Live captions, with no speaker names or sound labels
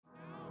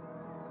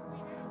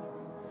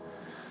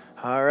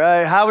All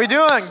right, how we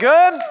doing?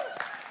 Good?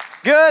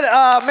 Good,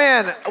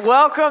 man,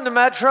 welcome to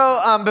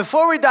Metro.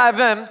 Before we dive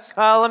in,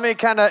 let me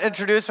kind of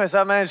introduce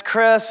myself. My name is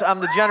Chris. I'm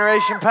the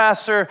Generation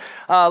Pastor.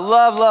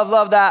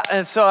 Love that.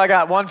 And so I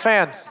got one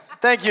fan.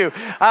 Thank you.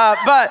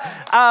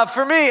 But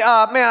for me,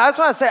 man, I just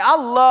want to say I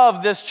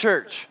love this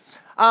church.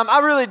 I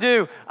really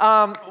do.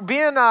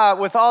 Being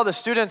with all the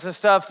students and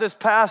stuff, this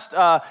past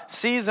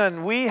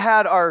season, we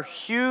had our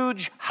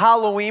huge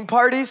Halloween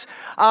parties.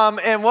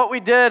 And what we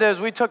did is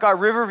we took our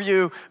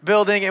Riverview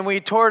building and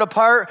we tore it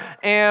apart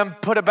and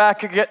put it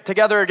back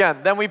together again.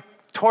 Then we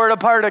tore it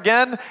apart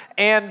again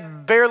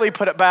and barely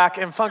put it back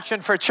and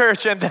functioned for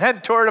church, and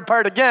then tore it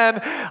apart again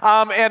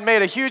and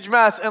made a huge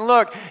mess. And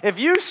look, if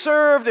you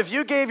served, if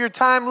you gave your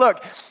time,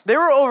 look, there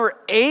were over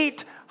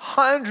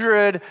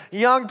 800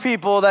 young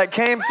people that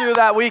came through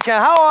that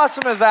weekend. How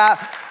awesome is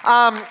that?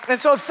 And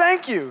so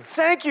thank you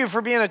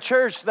for being a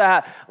church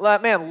that,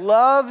 man,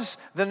 loves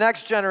the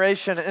next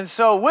generation. And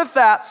so with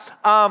that,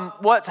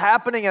 what's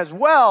happening as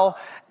well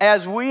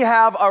as we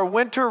have our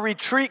winter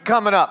retreat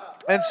coming up.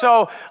 And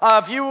so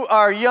if you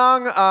are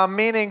young,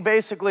 meaning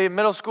basically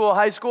middle school,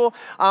 high school,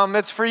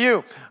 it's for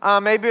you.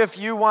 Maybe if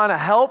you want to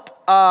help,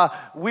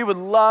 we would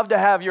love to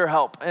have your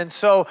help. And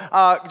so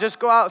just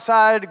go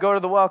outside, go to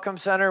the Welcome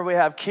Center. We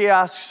have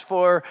kiosks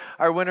for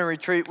our winter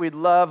retreat. We'd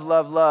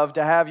love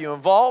to have you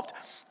involved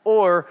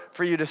or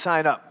for you to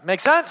sign up.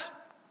 Make sense?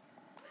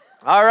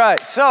 All right,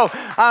 so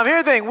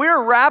here's the thing.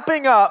 We're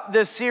wrapping up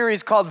this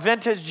series called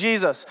Vintage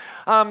Jesus.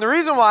 The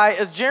reason why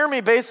is Jeremy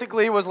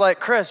basically was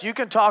like, Chris, you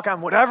can talk on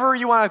whatever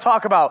you want to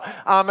talk about.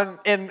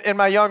 And in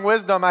my young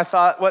wisdom, I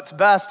thought what's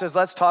best is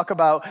let's talk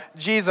about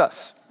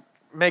Jesus.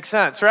 Makes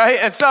sense, right?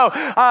 And so,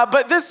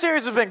 but this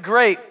series has been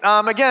great.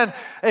 Again,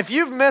 if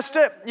you've missed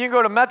it, you can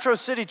go to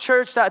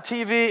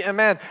metrocitychurch.tv and,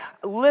 man,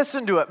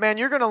 listen to it. Man,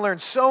 you're going to learn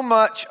so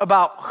much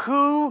about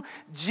who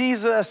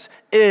Jesus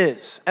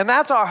is. And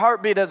that's our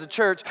heartbeat as a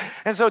church.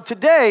 And so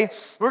today,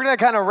 we're going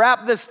to kind of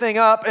wrap this thing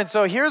up. And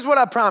so here's what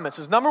I promise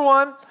is, number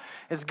one,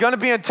 it's going to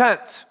be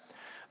intense.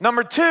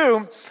 Number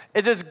two,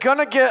 it is going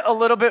to get a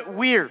little bit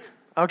weird.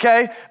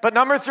 Okay? But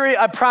number three,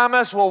 I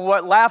promise we'll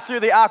laugh through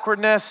the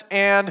awkwardness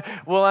and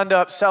we'll end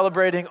up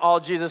celebrating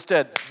all Jesus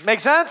did. Make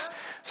sense?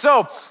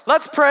 So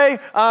let's pray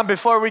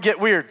before we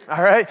get weird,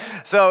 all right?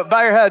 So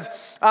bow your heads.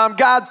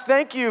 God,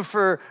 thank you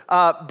for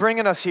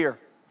bringing us here.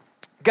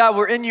 God,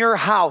 we're in your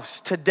house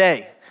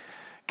today.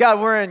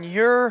 God, we're in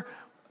your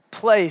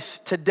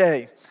place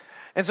today.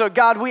 And so,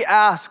 God, we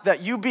ask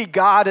that you be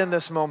God in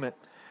this moment.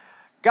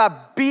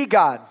 God, be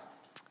God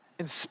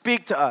and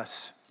speak to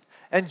us.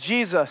 And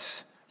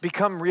Jesus,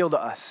 become real to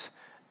us.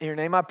 In your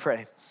name I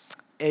pray.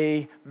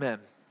 Amen.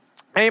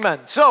 Amen.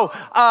 So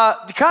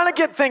to kind of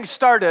get things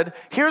started,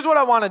 here's what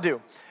I want to do.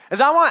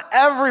 Is I want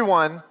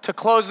everyone to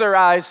close their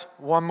eyes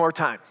one more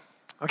time.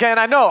 Okay, and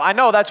I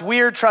know that's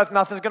weird. Trust,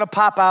 nothing's going to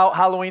pop out.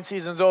 Halloween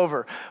season's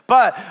over.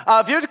 But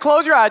if you have to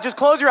close your eyes, just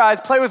close your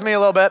eyes. Play with me a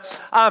little bit.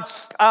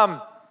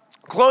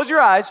 Close your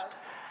eyes.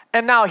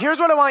 And now here's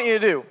what I want you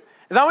to do.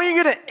 Is I want you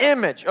to get an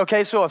image,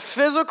 okay? So a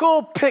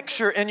physical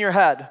picture in your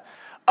head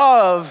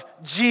of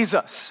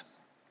Jesus,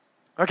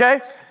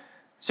 okay?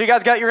 So you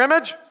guys got your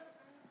image?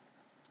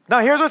 Now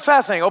here's what's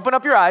fascinating. Open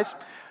up your eyes.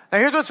 Now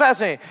here's what's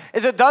fascinating,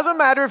 is it doesn't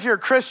matter if you're a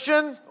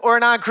Christian or a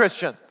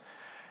non-Christian.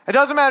 It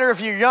doesn't matter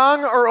if you're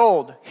young or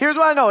old. Here's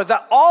what I know, is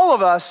that all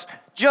of us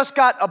just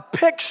got a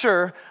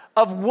picture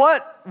of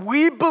what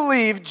we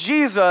believe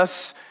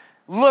Jesus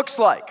looks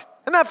like.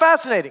 Isn't that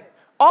fascinating?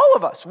 All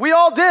of us, we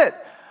all did.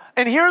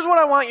 And here's what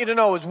I want you to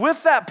know, is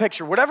with that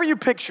picture, whatever you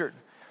pictured,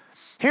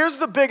 here's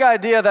the big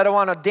idea that I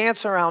want to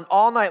dance around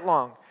all night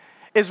long,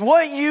 is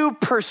what you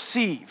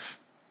perceive.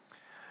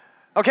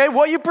 Okay,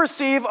 what you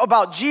perceive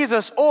about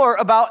Jesus or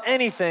about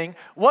anything,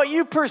 what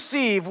you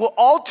perceive will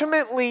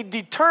ultimately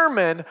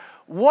determine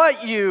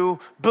what you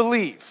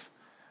believe.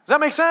 Does that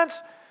make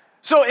sense?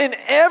 So in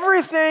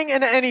everything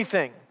and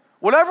anything,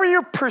 whatever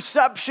your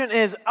perception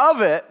is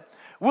of it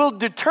will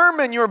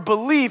determine your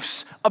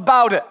beliefs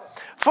about it.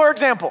 For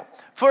example,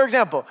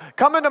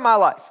 come into my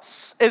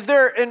life.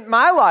 In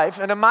my life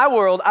and in my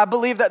world, I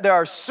believe that there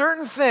are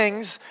certain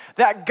things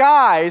that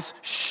guys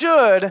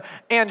should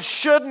and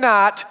should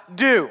not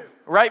do.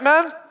 Right,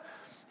 men?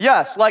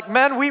 Yes, like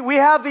men, we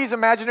have these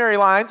imaginary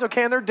lines,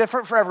 okay, and they're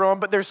different for everyone,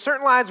 but there's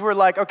certain lines where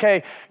like,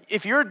 okay,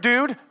 if you're a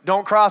dude,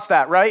 don't cross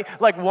that, right?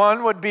 Like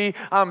one would be,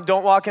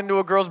 don't walk into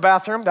a girl's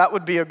bathroom. That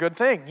would be a good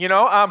thing, you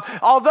know?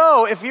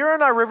 Although, if you're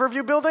in our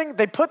Riverview building,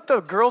 they put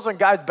the girls' and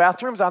guys'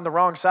 bathrooms on the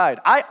wrong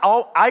side.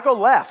 I go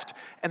left,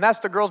 and that's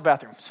the girls'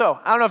 bathroom. So,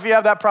 I don't know if you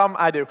have that problem,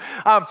 I do.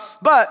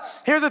 But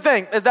here's the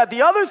thing, is that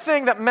the other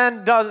thing that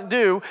men doesn't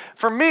do,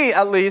 for me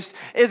at least,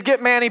 is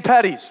get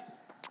mani-pedis.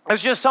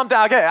 It's just something,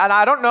 okay, and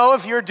I don't know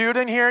if you're a dude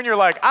in here and you're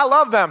like, I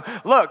love them.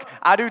 Look,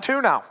 I do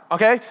too now,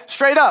 okay?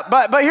 Straight up.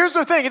 But here's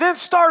the thing, it didn't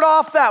start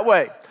off that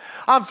way.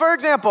 For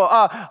example,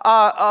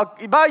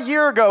 about a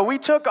year ago, we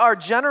took our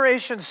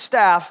generation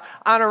staff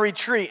on a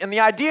retreat. And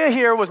the idea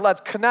here was let's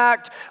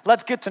connect,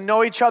 let's get to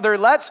know each other,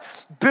 let's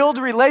build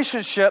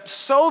relationships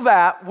so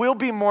that we'll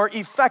be more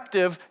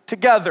effective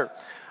together.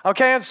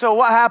 Okay, and so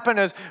what happened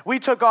is we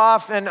took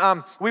off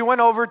and we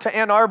went over to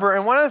Ann Arbor.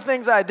 And one of the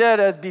things I did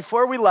is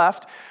before we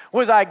left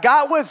was I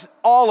got with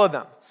all of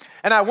them.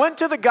 And I went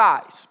to the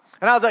guys.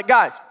 And I was like,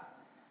 guys,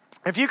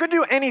 if you could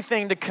do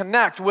anything to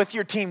connect with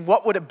your team,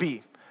 what would it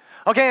be?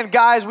 Okay, and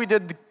guys, we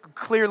did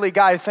clearly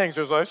guy things.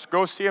 It was like, let's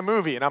go see a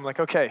movie. And I'm like,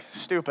 okay,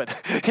 stupid.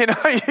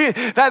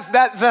 That's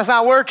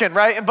not working,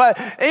 right? But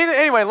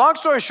anyway, long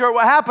story short,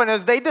 what happened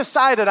is they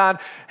decided on,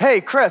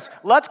 hey, Chris,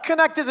 let's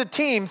connect as a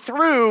team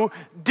through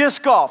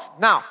disc golf.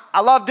 Now,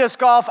 I love disc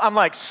golf. I'm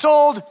like,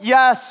 sold,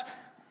 yes,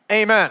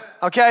 amen,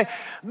 okay?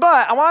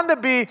 But I wanted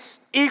to be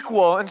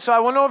equal, and so I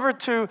went over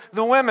to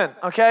the women,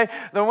 okay?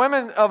 The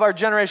women of our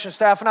generation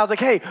staff, and I was like,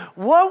 hey,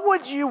 what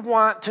would you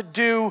want to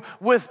do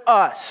with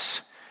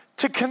us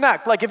to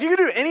connect? Like, if you could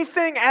do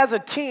anything as a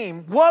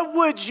team, what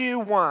would you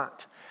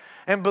want?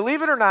 And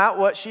believe it or not,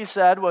 what she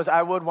said was,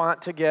 I would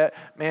want to get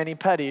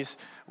mani-pedis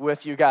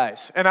with you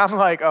guys. And I'm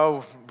like,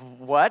 oh,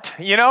 what?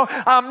 Now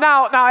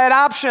I had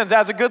options.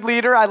 As a good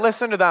leader, I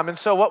listened to them. And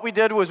so what we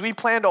did was we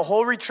planned a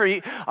whole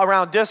retreat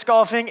around disc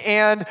golfing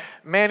and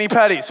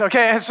mani-pedis,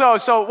 okay? And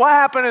so what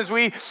happened is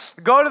we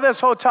go to this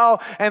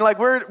hotel, and like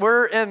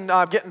we're in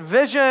getting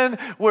vision.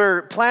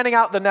 We're planning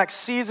out the next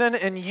season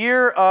and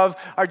year of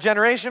our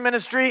generation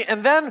ministry.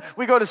 And then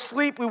we go to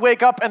sleep, we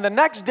wake up, and the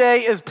next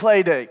day is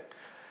play day.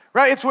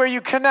 Right, it's where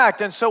you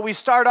connect. And so we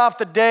start off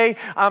the day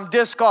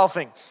disc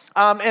golfing.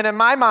 And in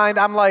my mind,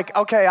 I'm like,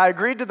 okay, I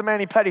agreed to the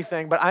mani-pedi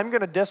thing, but I'm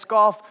going to disc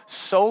golf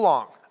so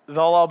long they'll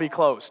all be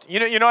closed.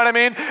 You know what I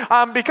mean?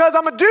 Because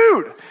I'm a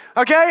dude,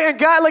 okay? And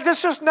guy, like,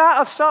 that's just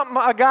not something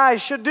a guy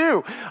should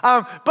do.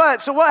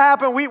 But so what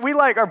happened? We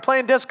like are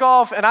playing disc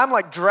golf, and I'm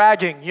like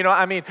dragging.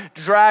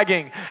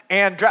 Dragging,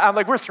 and I'm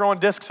like, we're throwing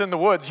discs in the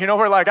woods.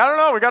 We're like, I don't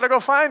know, we got to go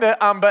find it.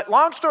 But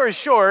long story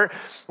short,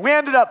 we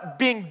ended up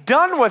being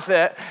done with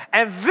it,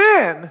 and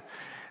then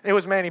it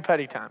was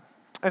mani-pedi time.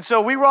 And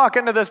so we walk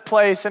into this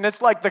place, and it's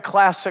like the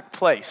classic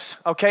place,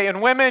 okay?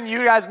 And women,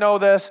 you guys know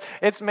this.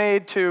 It's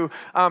made to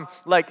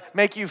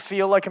make you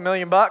feel like $1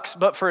 million,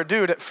 but for a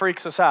dude, it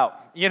freaks us out.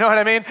 You know what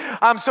I mean?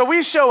 So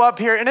we show up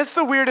here, and it's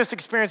the weirdest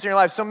experience in your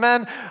life. So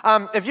men,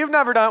 if you've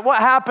never done it, what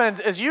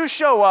happens is you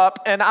show up,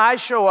 and I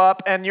show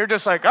up, and you're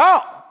just like, oh,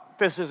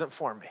 this isn't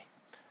for me.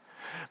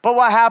 But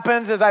what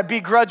happens is I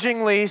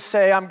begrudgingly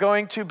say I'm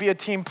going to be a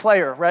team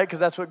player, right? Because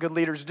that's what good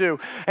leaders do.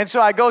 And so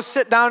I go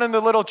sit down in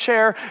the little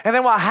chair, and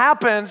then what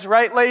happens,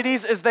 right,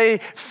 ladies, is they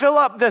fill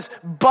up this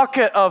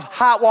bucket of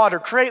hot water,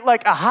 create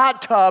like a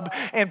hot tub,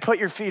 and put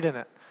your feet in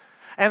it.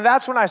 And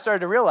that's when I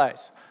started to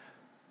realize,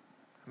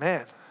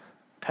 man,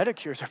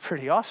 pedicures are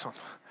pretty awesome.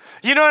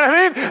 You know what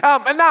I mean?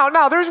 And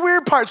now there's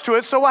weird parts to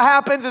it. So what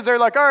happens is they're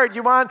like, all right,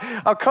 you want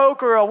a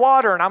Coke or a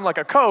water? And I'm like,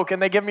 a Coke.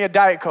 And they give me a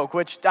Diet Coke,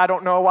 which I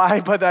don't know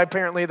why, but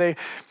apparently they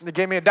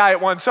gave me a diet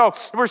one. So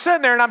we're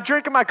sitting there, and I'm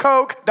drinking my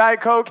Coke,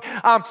 Diet Coke,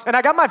 and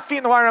I got my feet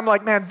in the water, and I'm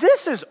like, man,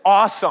 this is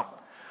awesome.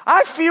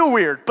 I feel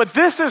weird, but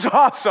this is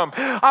awesome.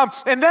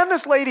 And then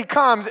this lady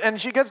comes,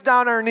 and she gets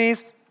down on her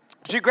knees.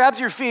 She grabs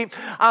your feet,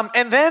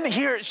 and then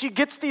here she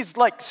gets these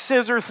like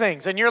scissor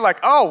things, and you're like,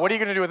 oh, what are you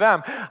going to do with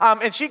them?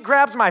 And she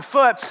grabs my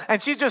foot,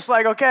 and she's just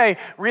like, okay,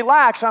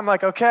 relax. I'm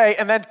like, okay.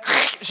 And then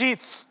she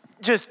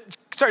just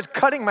starts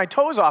cutting my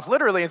toes off,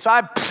 literally. And so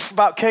I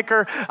about kick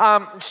her.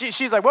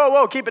 She's like,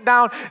 whoa, keep it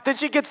down. Then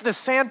she gets this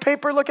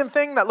sandpaper looking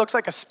thing that looks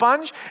like a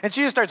sponge, and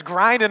she just starts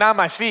grinding on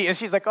my feet. And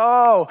she's like,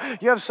 oh,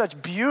 you have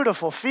such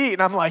beautiful feet.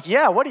 And I'm like,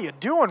 yeah, what are you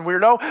doing,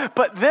 weirdo?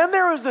 But then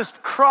there was this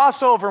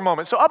crossover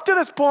moment. So up to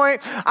this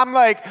point, I'm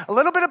like, a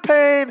little bit of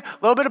pain, a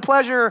little bit of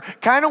pleasure,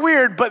 kind of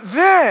weird. But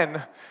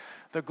then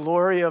the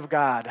glory of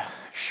God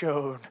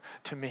showed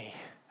to me,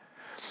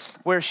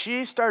 where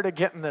she started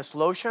getting this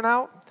lotion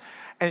out,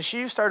 and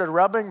she started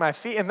rubbing my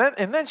feet, and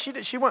then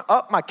she went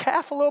up my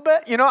calf a little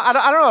bit. I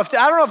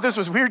don't know if this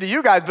was weird to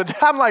you guys, but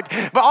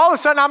but all of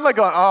a sudden I'm like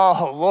going,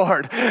 oh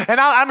Lord, and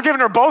I'm giving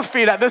her both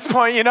feet at this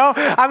point.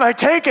 I'm like,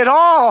 take it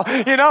all.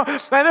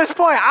 At this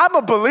point I'm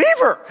a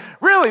believer,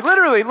 really,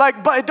 literally.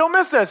 But don't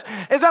miss this.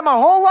 Is that my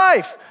whole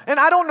life, and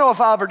I don't know if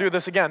I'll ever do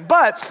this again.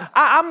 But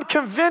I'm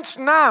convinced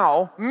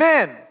now,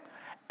 men,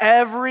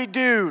 every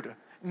dude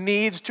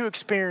needs to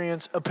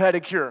experience a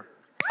pedicure.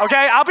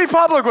 Okay, I'll be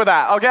public with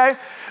that, okay?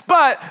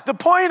 But the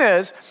point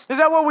is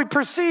that what we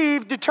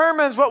perceive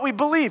determines what we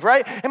believe,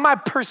 right? And my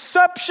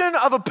perception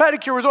of a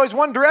pedicure was always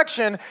one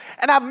direction,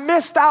 and I've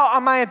missed out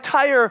on my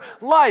entire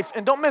life.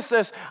 And don't miss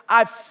this,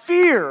 I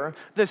fear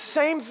the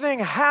same thing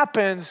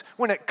happens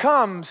when it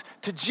comes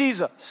to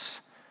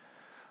Jesus.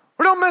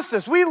 But don't miss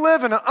this, we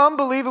live in an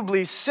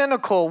unbelievably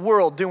cynical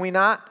world, do we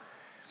not?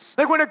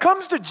 Like when it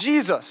comes to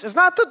Jesus, it's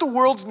not that the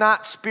world's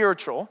not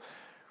spiritual.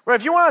 Right?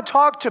 If you want to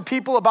talk to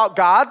people about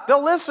God,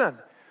 they'll listen.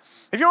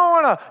 If you don't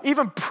want to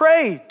even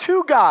pray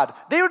to God,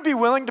 they would be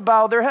willing to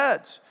bow their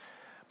heads.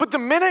 But the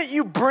minute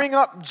you bring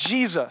up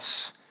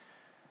Jesus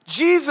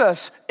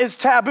is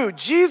taboo.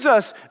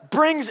 Jesus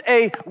brings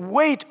a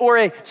weight or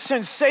a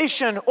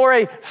sensation or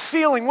a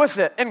feeling with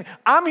it. And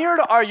I'm here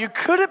to argue,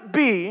 could it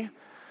be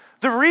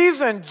the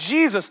reason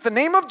Jesus, the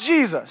name of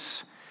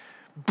Jesus,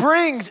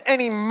 brings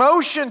an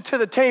emotion to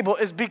the table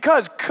is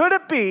because could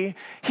it be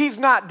he's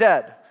not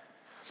dead?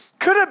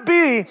 Could it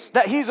be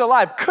that he's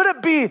alive? Could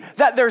it be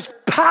that there's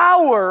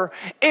power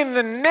in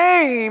the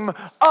name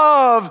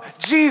of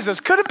Jesus?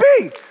 Could it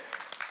be?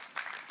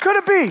 Could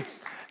it be?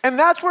 And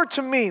that's where,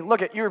 to me,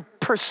 look at your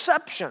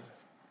perception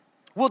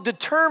will be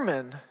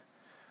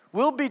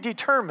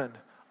determined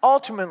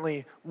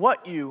ultimately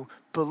what you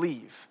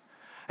believe.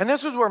 And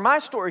this is where my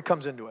story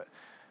comes into it.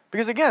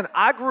 Because again,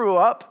 I grew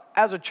up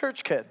as a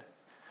church kid.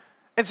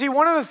 And see,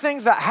 one of the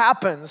things that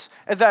happens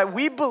is that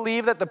we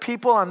believe that the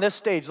people on this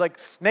stage, like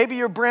maybe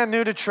you're brand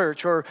new to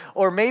church or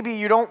maybe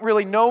you don't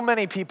really know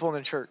many people in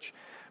the church,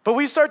 but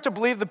we start to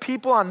believe the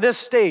people on this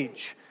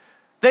stage,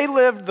 they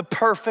lived the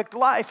perfect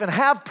life and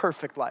have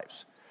perfect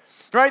lives,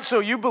 right?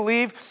 So you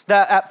believe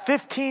that at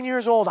 15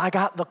 years old, I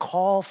got the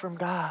call from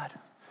God,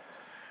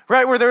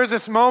 right? Where there was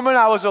this moment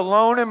I was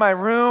alone in my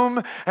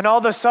room and all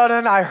of a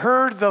sudden I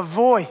heard the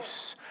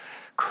voice,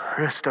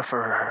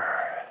 Christopher.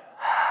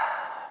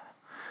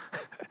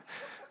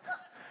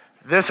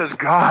 This is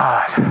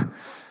God.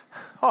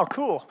 Oh,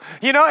 cool.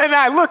 You know, and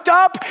I looked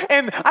up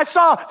and I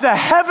saw the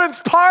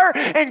heavens part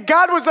and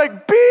God was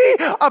like, be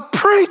a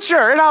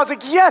preacher. And I was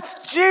like, yes,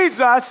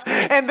 Jesus.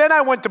 And then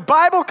I went to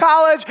Bible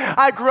college.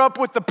 I grew up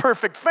with the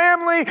perfect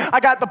family. I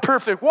got the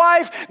perfect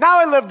wife. Now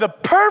I live the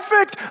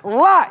perfect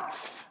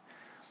life.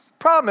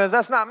 Problem is,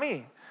 that's not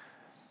me.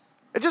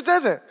 It just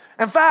isn't.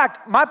 In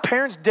fact, my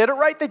parents did it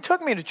right. They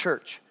took me to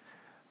church.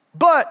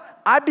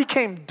 But I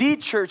became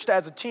de-churched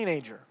as a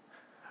teenager.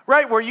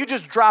 Right, where you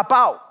just drop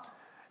out.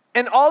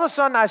 And all of a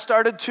sudden, I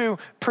started to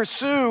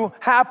pursue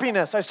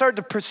happiness. I started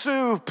to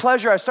pursue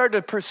pleasure. I started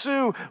to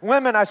pursue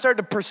women. I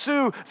started to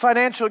pursue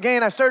financial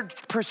gain. I started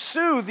to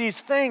pursue these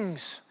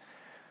things.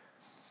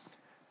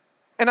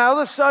 And all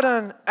of a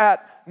sudden,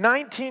 at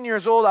 19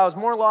 years old, I was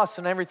more lost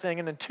than everything.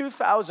 And in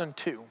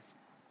 2002,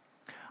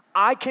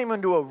 I came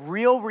into a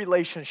real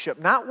relationship,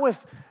 not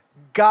with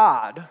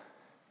God,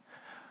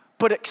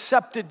 but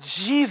accepted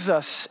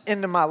Jesus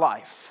into my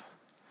life.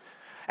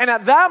 And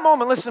at that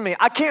moment, listen to me,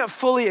 I can't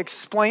fully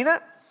explain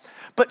it,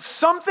 but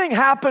something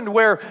happened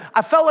where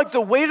I felt like the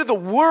weight of the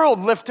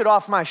world lifted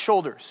off my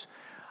shoulders.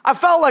 I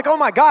felt like, oh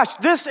my gosh,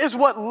 this is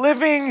what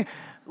living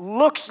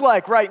looks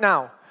like right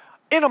now.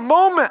 In a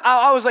moment,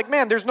 I was like,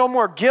 man, there's no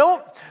more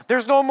guilt.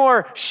 There's no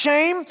more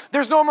shame.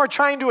 There's no more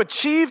trying to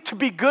achieve to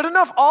be good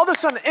enough. All of a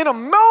sudden, in a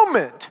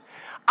moment,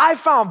 I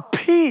found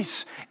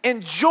peace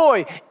and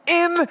joy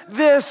in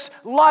this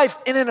life.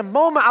 And in a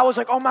moment, I was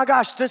like, oh my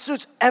gosh, this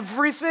is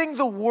everything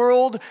the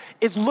world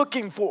is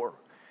looking for.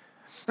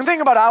 And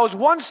think about it, I was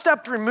one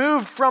step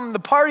removed from the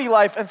party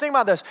life. And think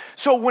about this.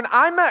 So when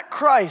I met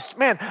Christ,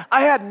 man,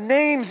 I had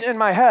names in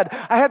my head.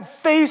 I had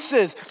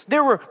faces.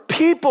 There were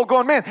people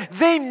going, man,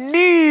 they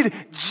need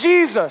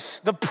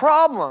Jesus. The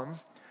problem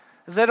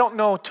is they don't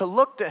know to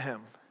look to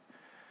him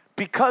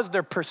because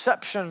their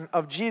perception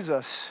of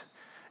Jesus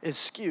is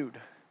skewed.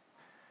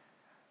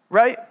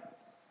 Right?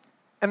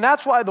 And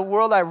that's why the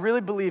world, I really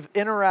believe,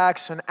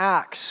 interacts and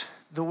acts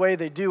the way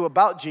they do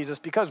about Jesus,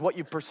 because what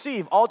you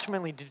perceive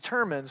ultimately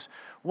determines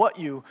what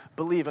you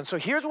believe. And so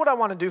here's what I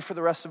want to do for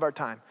the rest of our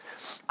time.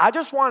 I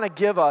just want to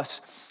give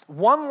us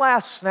one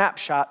last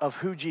snapshot of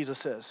who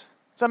Jesus is.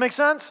 Does that make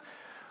sense?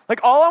 Like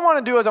all I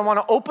want to do is I want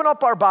to open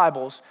up our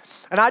Bibles,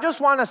 and I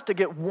just want us to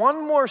get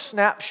one more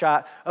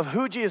snapshot of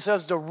who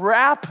Jesus is to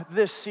wrap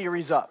this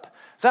series up.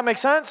 Does that make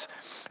sense?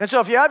 And so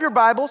if you have your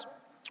Bibles,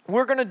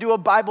 we're going to do a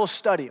Bible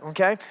study,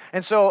 okay?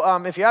 And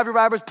so if you have your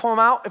Bibles, pull them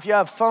out. If you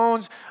have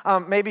phones,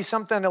 maybe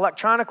something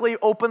electronically,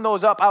 open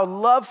those up. I would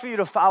love for you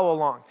to follow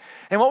along.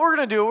 And what we're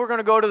going to do, we're going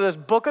to go to this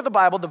book of the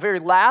Bible, the very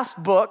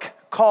last book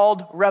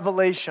called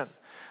Revelation.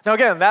 Now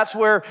again, that's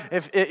where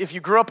if you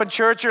grew up in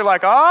church, you're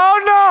like,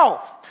 oh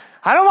no,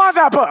 I don't want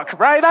that book,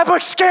 right? That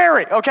book's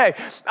scary, okay?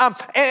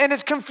 And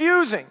it's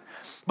confusing.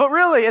 But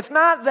really, it's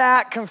not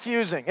that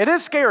confusing. It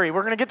is scary.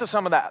 We're going to get to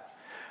some of that.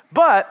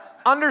 But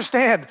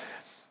understand,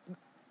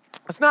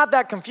 it's not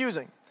that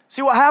confusing.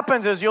 See, what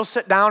happens is you'll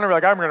sit down and be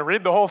like, I'm going to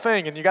read the whole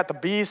thing, and you got the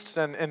beasts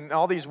and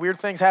all these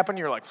weird things happen.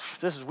 You're like,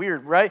 this is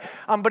weird, right?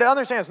 But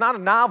understand, it's not a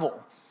novel.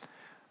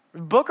 The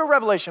book of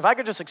Revelation, if I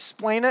could just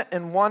explain it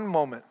in one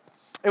moment,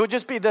 it would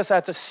just be this: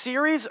 that's a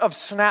series of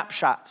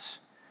snapshots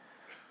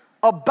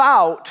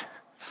about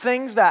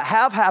things that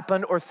have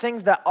happened or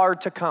things that are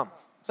to come.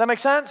 Does that make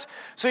sense?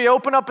 So you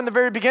open up in the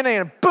very beginning,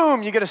 and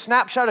boom, you get a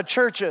snapshot of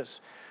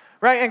churches.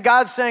 Right? And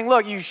God's saying,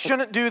 look, you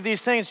shouldn't do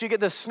these things. So you get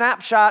this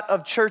snapshot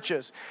of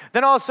churches.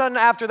 Then all of a sudden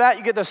after that,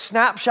 you get the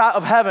snapshot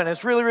of heaven.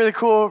 It's really, really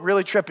cool,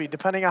 really trippy,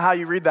 depending on how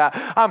you read that.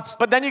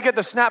 But then you get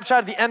the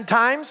snapshot of the end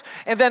times.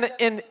 And then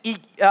in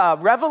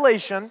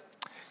Revelation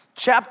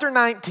chapter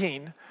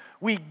 19,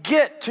 we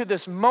get to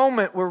this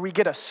moment where we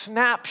get a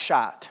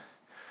snapshot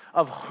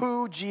of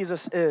who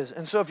Jesus is.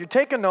 And so if you're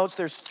taking notes,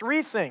 there's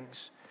three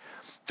things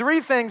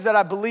that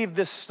I believe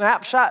this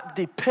snapshot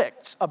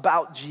depicts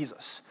about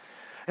Jesus.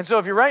 And so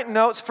if you're writing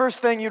notes, first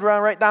thing you'd want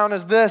to write down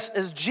is this,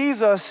 is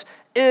Jesus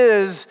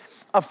is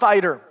a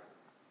fighter.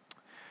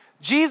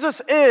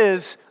 Jesus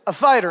is a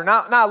fighter.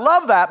 Now I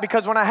love that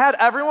because when I had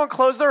everyone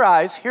close their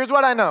eyes, here's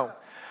what I know,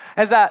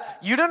 is that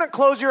you didn't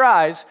close your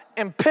eyes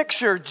and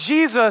picture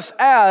Jesus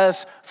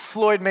as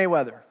Floyd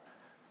Mayweather,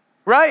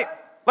 right?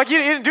 Like you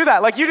didn't do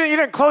that. Like you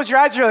didn't close your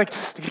eyes, you're like,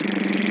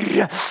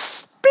 bing,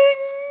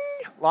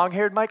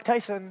 long-haired Mike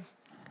Tyson.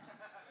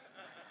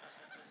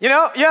 You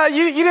know, yeah,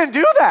 you didn't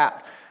do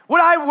that. What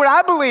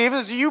I believe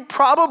is you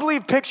probably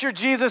picture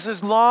Jesus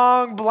as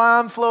long,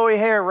 blonde, flowy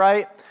hair,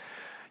 right?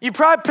 You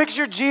probably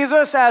picture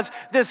Jesus as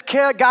this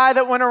guy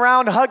that went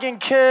around hugging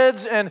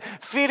kids and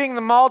feeding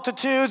the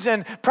multitudes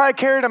and probably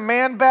carried a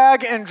man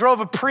bag and drove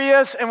a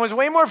Prius and was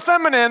way more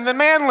feminine than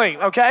manly,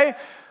 okay?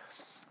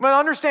 But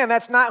understand,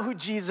 that's not who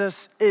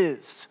Jesus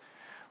is.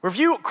 Or if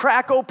you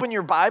crack open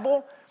your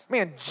Bible,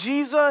 man,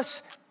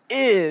 Jesus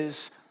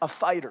is a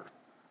fighter.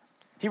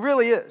 He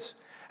really is.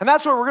 And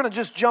that's where we're going to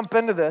just jump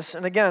into this.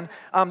 And again,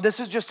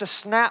 this is just a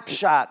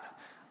snapshot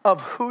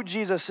of who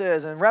Jesus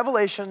is. In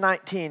Revelation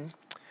 19,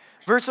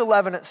 verse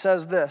 11, it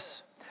says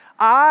this.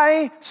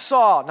 I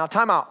saw, now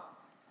time out.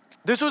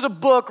 This was a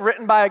book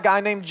written by a guy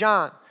named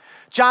John.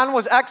 John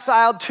was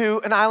exiled to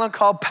an island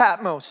called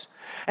Patmos.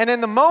 And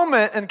in the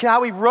moment, and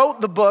how he wrote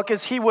the book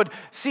is he would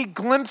see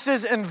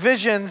glimpses and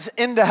visions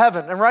into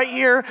heaven. And right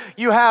here,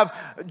 you have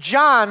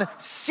John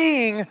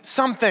seeing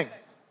something.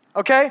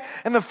 Okay?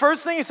 And the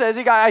first thing he says,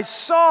 I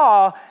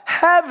saw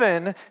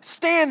heaven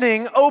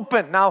standing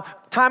open. Now,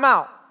 time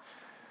out.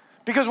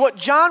 Because what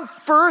John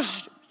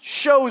first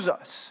shows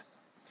us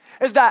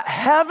is that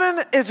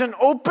heaven is an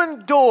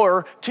open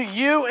door to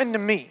you and to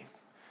me.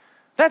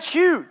 That's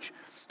huge.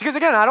 Because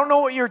again, I don't know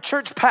what your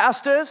church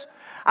past is.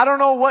 I don't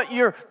know what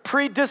your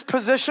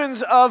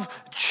predispositions of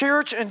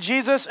church and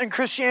Jesus and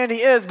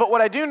Christianity is, but what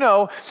I do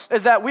know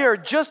is that we are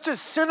just as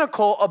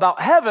cynical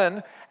about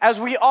heaven as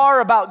we are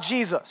about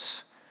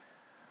Jesus.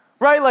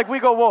 Right? Like we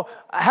go, well,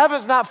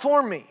 heaven's not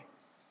for me.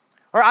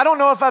 Or I don't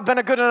know if I've been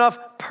a good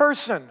enough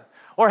person.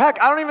 Or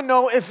heck, I don't even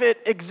know if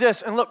it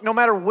exists. And look, no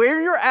matter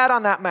where you're at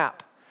on that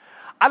map,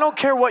 I don't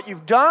care what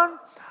you've done.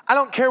 I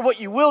don't care what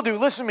you will do.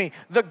 Listen to me.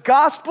 The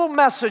gospel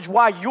message,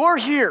 why you're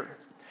here,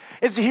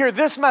 is to hear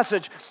this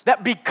message,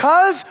 that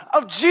because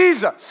of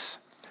Jesus,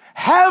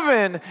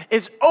 heaven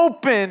is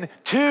open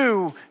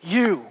to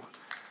you.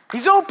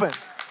 He's open.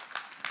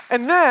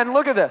 And then,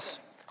 look at this.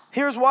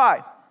 Here's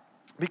why.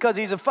 Because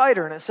he's a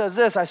fighter, and it says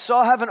this, I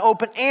saw heaven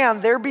open,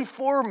 and there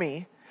before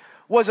me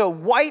was a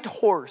white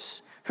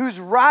horse whose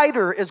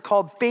rider is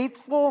called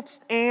Faithful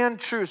and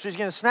True. So he's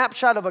getting a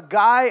snapshot of a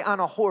guy on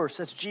a horse.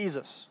 That's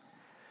Jesus.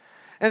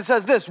 And it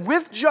says this,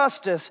 with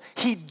justice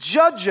he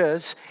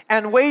judges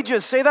and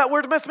wages, say that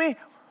word with me,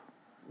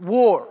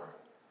 war.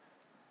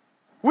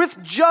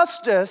 With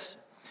justice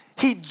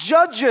he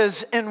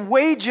judges and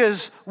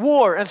wages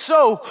war. And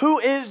so, who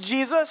is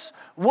Jesus?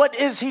 What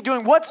is he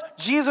doing? What's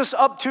Jesus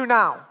up to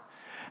now?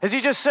 Is he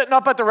just sitting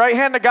up at the right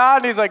hand of God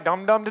and he's like,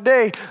 dum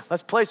today,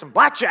 let's play some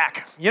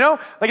blackjack, you know?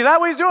 Like, is that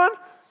what he's doing?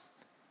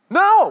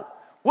 No.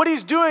 What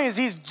he's doing is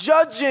he's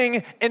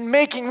judging and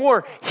making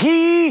war.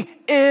 He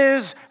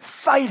is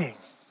fighting.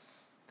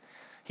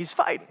 He's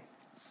fighting.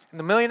 And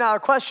the $1 million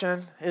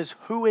question is,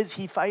 who is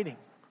he fighting?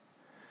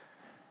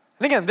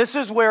 And again, this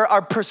is where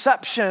our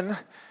perception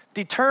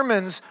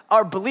determines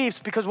our beliefs,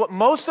 because what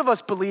most of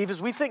us believe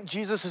is we think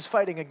Jesus is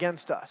fighting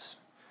against us.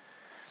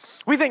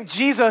 We think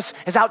Jesus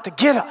is out to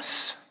get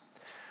us.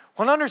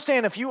 Well,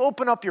 understand, if you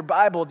open up your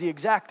Bible, the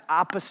exact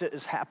opposite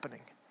is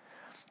happening.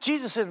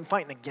 Jesus isn't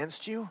fighting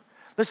against you.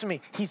 Listen to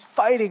me, he's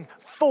fighting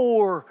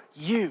for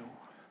you.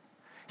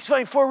 He's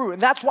fighting for you.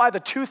 And that's why the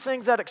two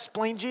things that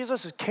explain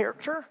Jesus'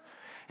 character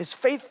is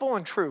faithful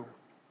and true.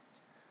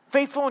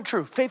 Faithful and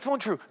true, faithful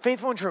and true,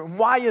 faithful and true. And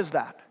why is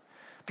that?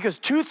 Because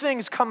two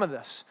things come of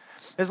this.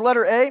 His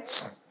letter A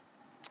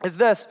is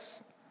this,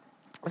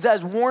 is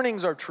that his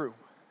warnings are true.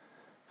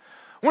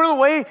 One of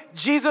the ways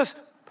Jesus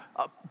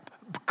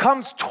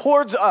comes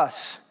towards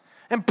us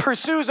and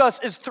pursues us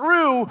is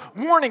through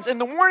warnings,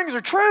 and the warnings are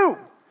true.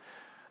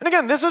 And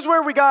again, this is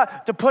where we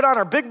got to put on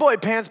our big boy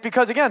pants,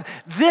 because again,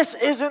 this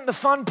isn't the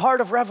fun part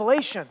of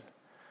Revelation.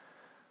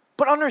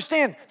 But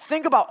understand,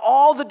 think about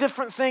all the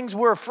different things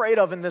we're afraid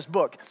of in this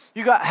book.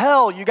 You got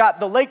hell, you got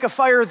the lake of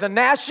fire, the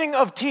gnashing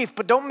of teeth,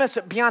 but don't miss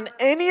it. Beyond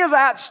any of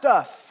that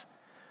stuff,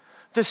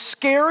 the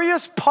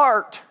scariest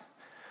part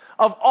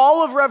of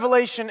all of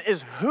Revelation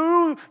is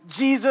who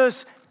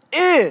Jesus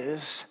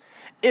is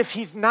if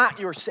he's not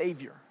your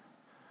Savior.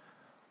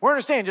 We're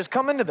understanding, just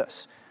come into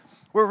this.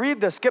 We'll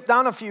read this, skip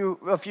down a few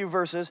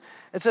verses.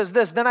 It says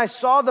this, then I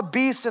saw the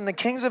beast and the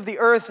kings of the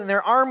earth and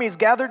their armies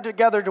gathered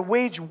together to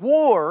wage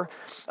war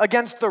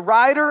against the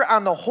rider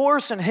on the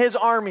horse and his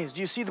armies. Do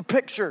you see the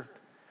picture?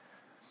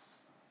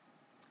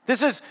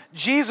 This is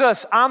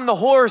Jesus on the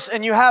horse,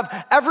 and you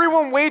have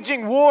everyone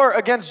waging war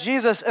against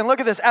Jesus. And look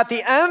at this, at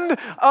the end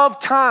of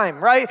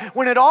time, right?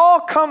 When it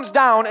all comes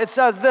down, it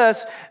says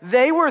this,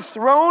 they were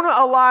thrown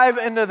alive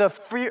into the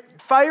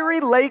fiery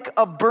lake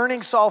of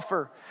burning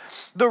sulfur.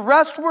 The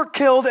rest were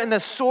killed in the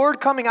sword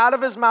coming out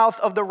of his mouth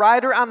of the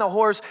rider on the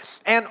horse,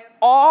 and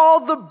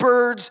all the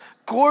birds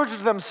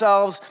gorged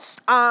themselves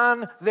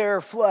on their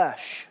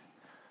flesh.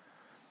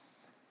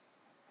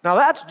 Now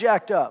that's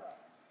jacked up.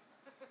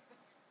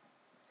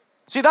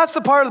 See, that's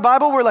the part of the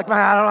Bible where like, man,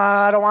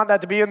 I don't want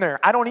that to be in there.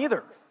 I don't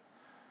either.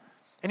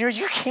 And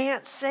you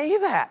can't say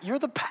that. You're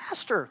the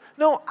pastor.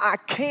 No, I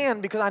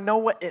can because I know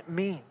what it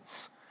means.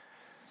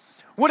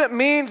 What it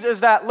means is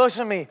that,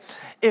 listen to me,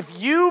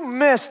 if you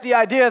miss the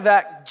idea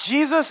that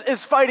Jesus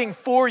is fighting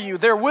for you,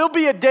 there will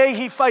be a day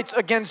he fights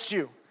against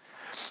you.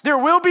 There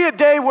will be a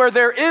day where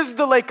there is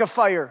the lake of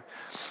fire.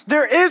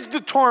 There is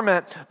the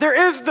torment.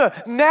 There is the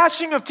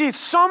gnashing of teeth,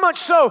 so much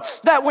so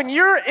that when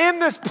you're in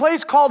this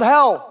place called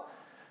hell,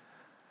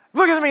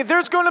 look at me,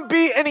 there's going to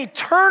be an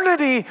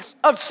eternity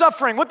of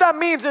suffering. What that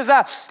means is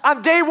that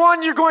on day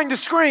 1, you're going to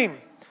scream.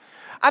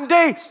 On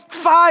day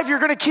 5, you're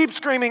going to keep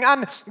screaming.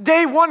 On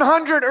day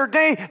 100 or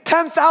day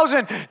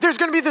 10,000, there's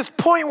going to be this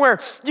point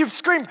where you've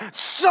screamed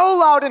so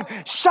loud and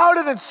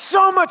shouted in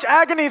so much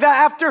agony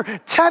that after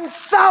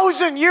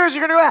 10,000 years,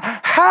 you're going to go,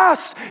 it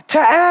has to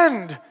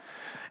end.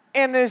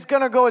 And it's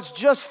going to go, it's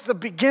just the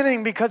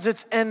beginning because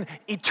it's an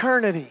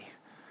eternity.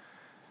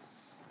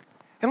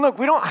 And look,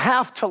 we don't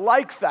have to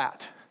like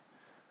that.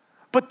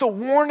 But the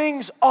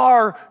warnings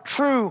are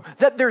true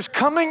that there's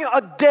coming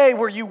a day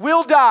where you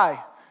will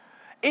die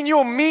and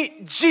you'll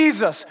meet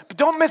Jesus. But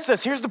don't miss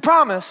this. Here's the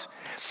promise,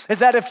 is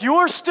that if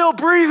you're still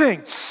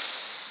breathing,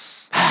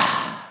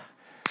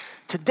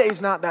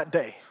 today's not that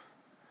day.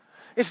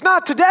 It's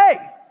not today.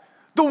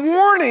 The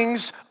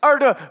warnings are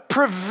to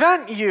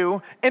prevent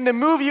you and to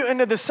move you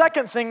into the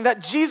second thing,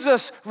 that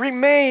Jesus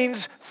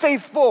remains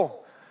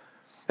faithful.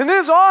 And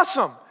this is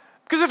awesome,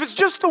 because if it's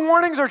just the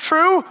warnings are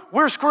true,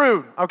 we're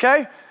screwed,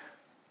 okay?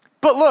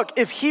 But look,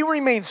 if he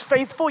remains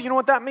faithful, you know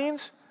what that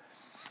means?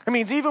 It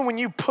means even when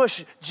you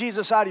push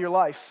Jesus out of your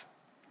life,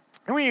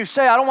 and when you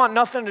say, I don't want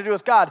nothing to do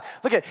with God,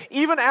 look at,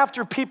 even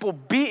after people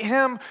beat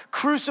him,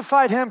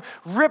 crucified him,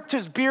 ripped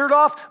his beard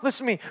off,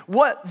 listen to me,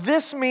 what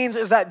this means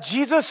is that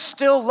Jesus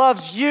still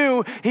loves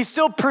you, he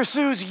still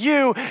pursues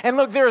you, and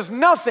look, there is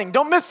nothing,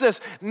 don't miss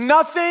this,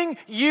 nothing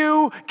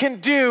you can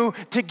do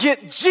to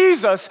get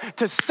Jesus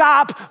to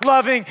stop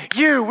loving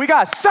you. We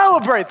got to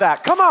celebrate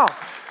that, come on.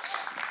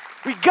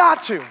 We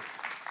got to.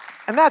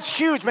 And that's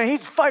huge, man.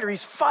 He's a fighter.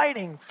 He's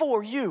fighting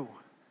for you.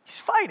 He's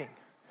fighting.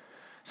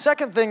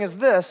 Second thing is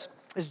this,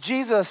 is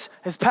Jesus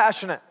is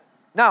passionate.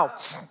 Now,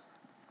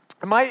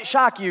 it might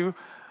shock you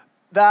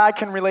that I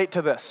can relate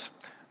to this,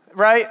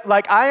 right?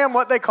 Like I am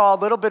what they call a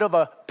little bit of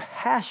a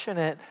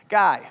passionate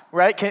guy,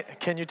 right?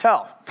 Can you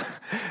tell?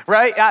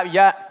 Right?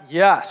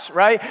 Yes,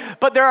 right?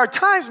 But there are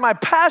times my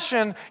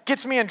passion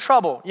gets me in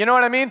trouble. You know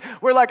what I mean?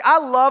 Where like, I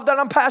love that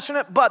I'm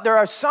passionate, but there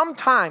are some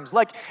times,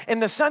 like in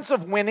the sense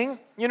of winning,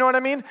 you know what I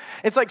mean?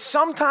 It's like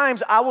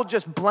sometimes I will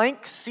just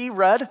blank see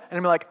red and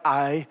I'm like,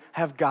 I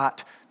have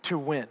got to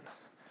win.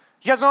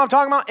 You guys know what I'm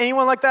talking about?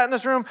 Anyone like that in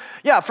this room?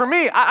 Yeah, for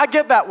me, I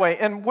get that way.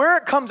 And where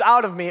it comes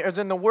out of me is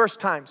in the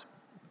worst times.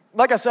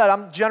 Like I said,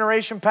 I'm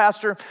generation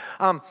pastor.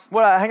 I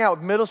hang out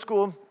with middle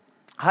school,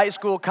 high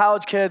school,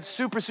 college kids,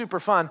 super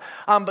fun.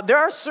 But there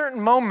are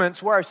certain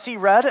moments where I see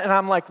red and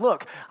I'm like,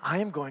 look, I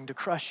am going to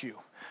crush you.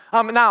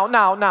 Now,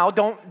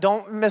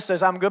 don't miss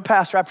this. I'm a good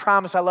pastor. I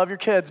promise I love your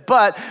kids.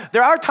 But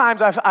there are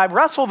times I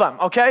wrestle them,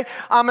 okay?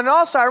 And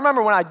also, I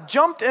remember when I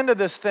jumped into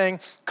this thing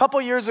a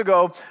couple years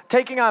ago,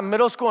 taking on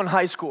middle school and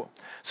high school.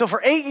 So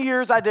for 8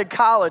 years, I did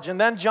college and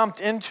then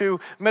jumped into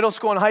middle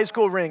school and high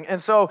school ring.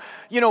 And so,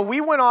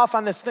 we went off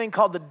on this thing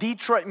called the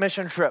Detroit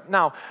Mission Trip.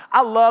 Now,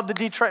 I love the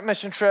Detroit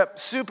Mission Trip.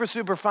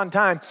 Super fun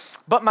time.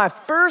 But my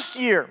first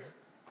year,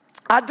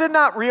 I did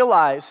not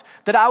realize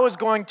that I was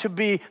going to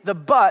be the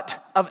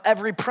butt of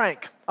every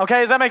prank.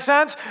 Okay, does that make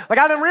sense? Like,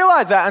 I didn't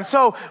realize that. And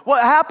so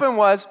what happened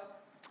was,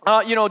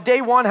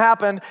 day 1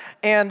 happened,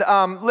 and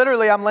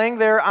literally I'm laying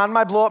there on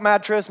my blow-up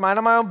mattress,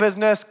 minding my own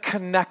business,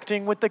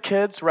 connecting with the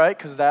kids, right?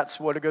 Because that's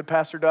what a good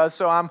pastor does.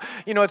 So I'm,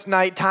 it's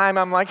nighttime.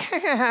 I'm like,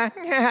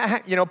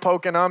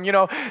 poking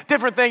them,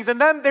 different things. And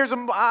then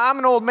I'm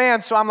an old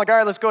man, so I'm like, all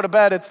right, let's go to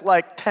bed. It's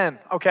like 10,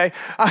 okay?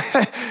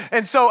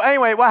 And so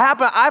anyway, what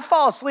happened, I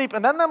fall asleep,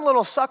 and then them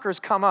little suckers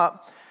come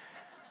up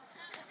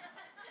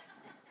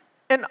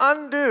and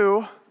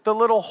undo the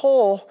little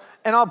hole.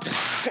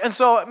 And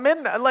so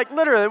midnight, like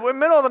literally, in the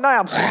middle of the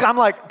night, I'm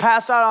like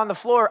passed out on the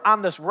floor,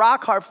 on this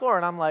rock hard floor,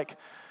 and I'm like,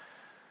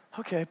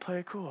 okay, play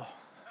it cool.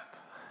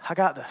 I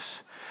got this.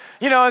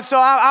 And so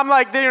I'm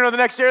like, the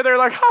next day they're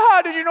like,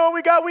 did you know what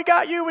we got? We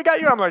got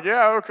you. I'm like,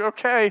 yeah,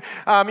 okay.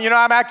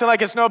 I'm acting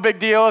like it's no big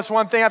deal. It's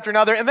one thing after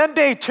another. And then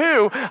day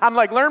 2, I'm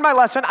like, learn my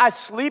lesson. I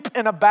sleep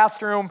in a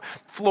bathroom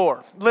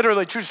floor.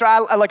 Literally, true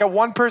story. Like a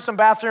one-person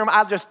bathroom.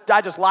 I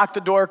just lock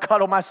the door,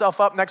 cuddle myself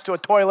up next to a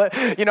toilet.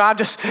 I'm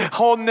just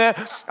holding it.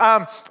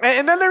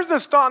 And then there's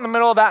this thought in the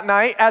middle of that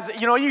night, as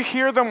you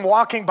hear them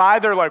walking by.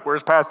 They're like,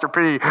 where's Pastor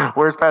P?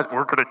 Where's Pastor?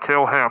 We're gonna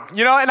kill him.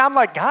 And I'm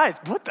like, guys,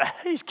 what the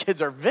heck? These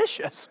kids are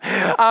vicious.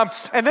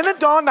 And then it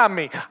dawned on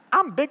me,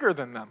 I'm bigger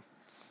than them.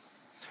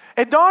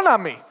 It dawned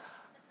on me,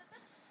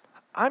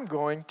 I'm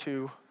going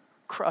to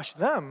crush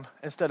them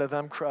instead of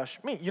them crush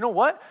me. You know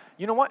what?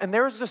 And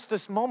there was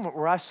this moment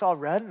where I saw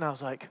red and I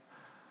was like,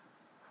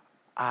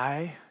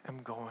 I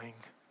am going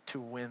to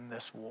win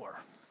this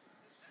war.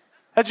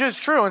 That's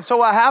just true. And so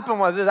what happened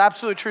was, this is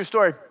absolute true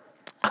story,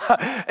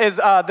 is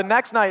the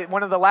next night,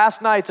 one of the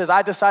last nights, is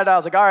I decided, I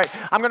was like, all right,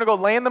 I'm going to go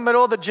lay in the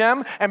middle of the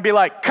gym and be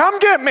like, come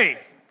get me.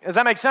 Does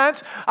that make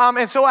sense?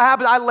 And so what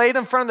happened, I laid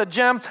in front of the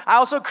gym. I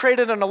also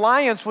created an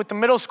alliance with the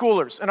middle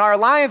schoolers. And our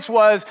alliance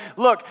was,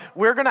 look,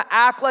 we're going to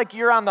act like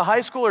you're on the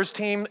high schoolers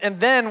team, and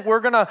then we're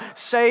going to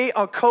say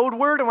a code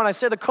word. And when I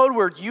say the code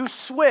word, you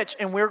switch,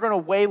 and we're going to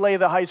waylay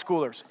the high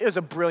schoolers. It was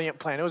a brilliant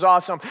plan. It was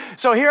awesome.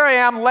 So here I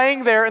am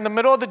laying there in the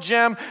middle of the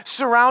gym,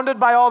 surrounded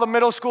by all the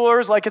middle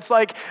schoolers. Like it's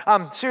like,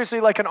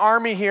 seriously, like an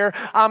army here.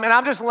 And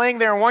I'm just laying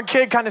there, and one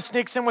kid kind of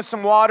sneaks in with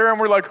some water,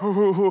 and we're like, hoo,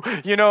 hoo,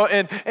 hoo, you know,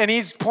 and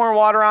he's pouring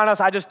water on us.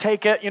 I just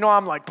take it, you know,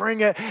 I'm like, bring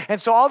it. And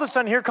so all of a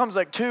sudden here comes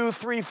like 2,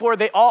 3, 4,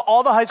 they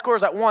all the high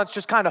scorers at once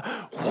just kind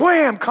of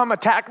wham, come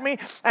attack me.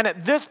 And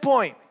at this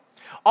point,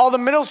 all the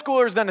middle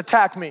schoolers then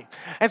attack me.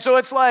 And so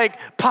it's like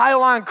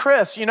pile on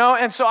Chris, you know?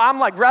 And so I'm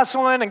like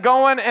wrestling and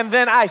going, and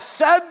then I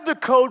said the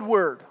code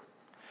word,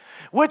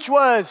 which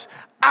was,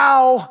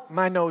 ow,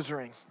 my nose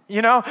ring,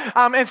 you know?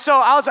 And so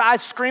I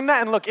screamed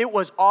that, and look, it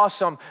was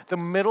awesome. The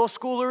middle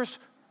schoolers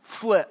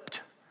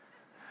flipped.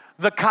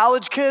 The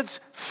college kids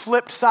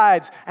flipped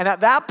sides. And at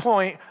that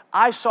point,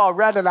 I saw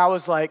red, and I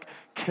was like,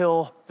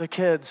 kill the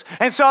kids.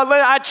 And so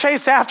I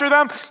chased after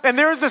them, and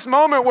there was this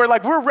moment where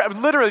like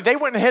literally, they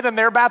went and hid in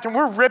their bathroom.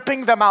 We're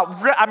ripping them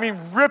out.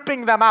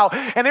 Ripping them out.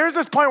 And there's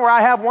this point where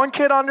I have one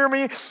kid under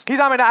me. He's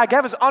on me. I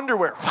have his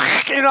underwear.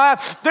 You know,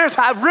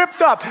 I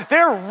ripped up.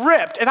 They're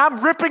ripped, and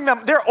I'm ripping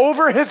them. They're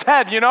over his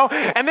head, you know?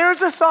 And there's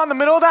this thought in the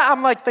middle of that.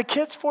 I'm like, the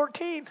kid's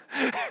 14.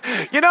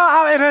 You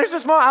know, and there's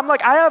this moment. I'm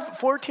like, I have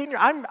 14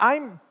 years.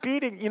 I'm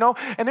beating, you know?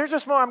 And there's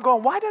this moment I'm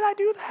going, why did I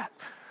do that?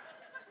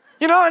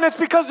 You know, and it's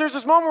because there's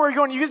this moment where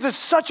you're going, there's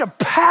such a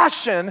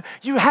passion,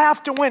 you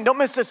have to win. Don't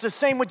miss this. The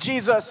same with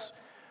Jesus.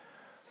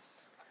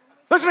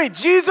 Listen to me.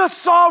 Jesus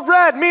saw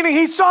red, meaning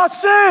he saw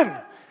sin.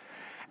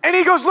 And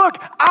he goes, look,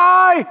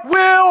 I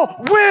will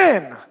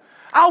win.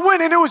 I'll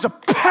win. And it was a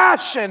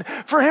passion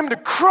for him to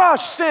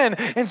crush sin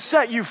and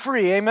set you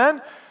free.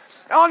 Amen?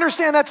 I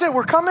understand that's it.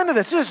 We're coming to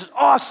this. This is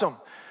awesome.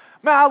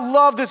 Man, I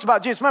love this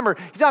about Jesus. Remember,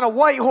 he's on a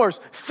white horse,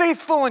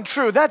 faithful and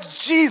true.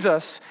 That's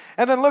Jesus.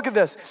 And then look at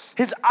this.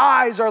 His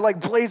eyes are like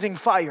blazing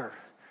fire.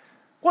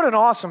 What an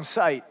awesome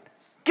sight.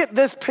 Get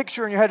this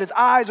picture in your head. His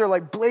eyes are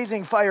like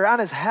blazing fire. On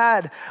his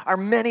head are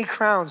many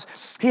crowns.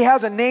 He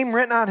has a name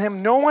written on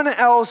him no one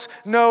else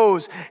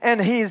knows.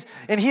 And he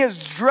is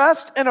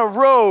dressed in a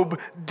robe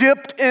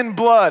dipped in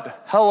blood.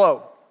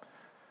 Hello.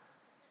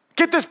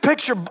 Get this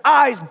picture,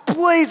 eyes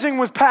blazing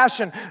with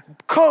passion,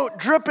 coat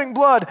dripping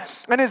blood,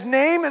 and his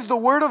name is the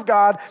Word of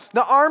God.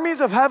 The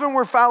armies of heaven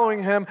were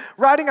following him,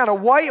 riding on a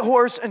white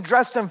horse and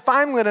dressed in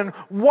fine linen,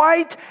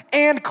 white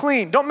and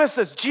clean. Don't miss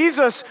this.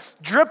 Jesus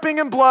dripping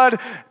in blood,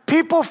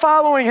 people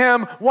following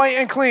him, white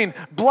and clean.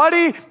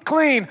 Bloody,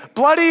 clean,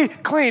 bloody,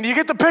 clean. You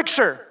get the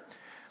picture.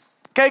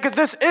 Okay, because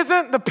this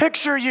isn't the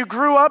picture you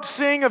grew up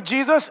seeing of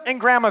Jesus in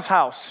grandma's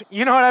house.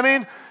 You know what I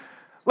mean?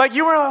 Like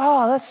you were like,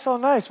 oh, that's so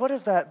nice. What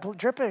is that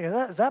dripping?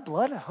 Is that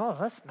blood? Oh,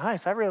 that's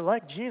nice. I really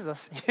like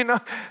Jesus. You know,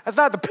 that's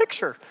not the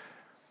picture.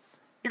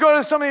 You go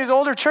to some of these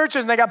older churches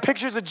and they got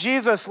pictures of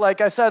Jesus,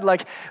 like I said,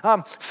 like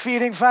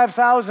feeding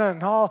 5,000.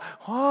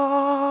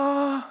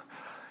 Oh.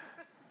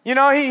 You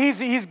know,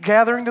 he's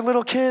gathering the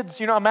little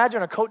kids. You know,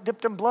 imagine a coat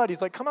dipped in blood.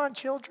 He's like, come on,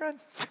 children.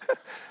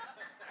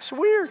 It's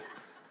weird.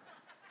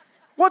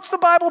 What's the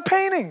Bible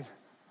painting?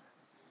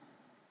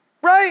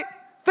 Right?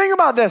 Think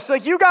about this.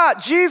 Like you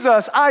got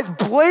Jesus, eyes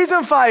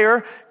blazing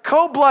fire,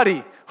 coat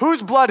bloody.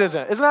 Whose blood is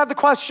it? Isn't that the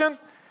question?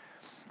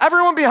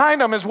 Everyone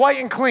behind him is white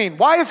and clean.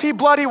 Why is he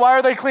bloody? Why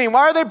are they clean?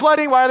 Why are they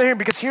bloody? Why are they here?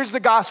 Because here's the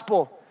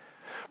gospel.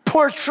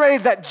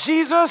 Portrayed that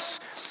Jesus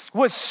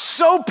was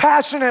so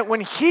passionate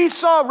when he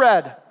saw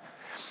red,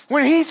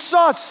 when he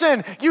saw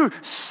sin, you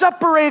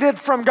separated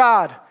from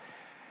God.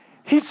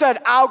 He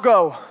said, I'll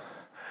go.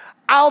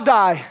 I'll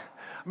die.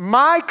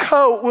 My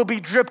coat will be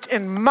dripped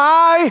in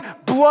my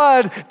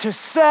blood to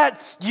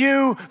set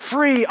you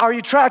free. Are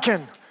you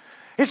tracking?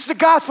 It's the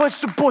gospel. It's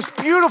the most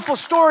beautiful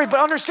story. But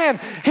understand,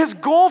 his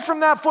goal from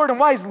that forward and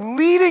why he's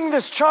leading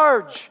this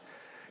charge,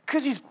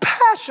 because he's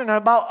passionate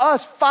about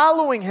us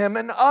following him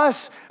and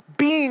us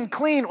being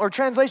clean, or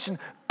translation,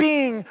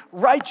 being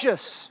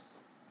righteous.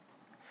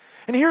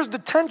 And here's the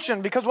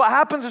tension, because what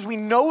happens is we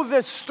know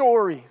this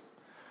story.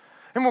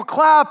 And we'll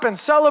clap and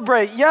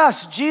celebrate.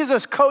 Yes,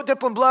 Jesus, coat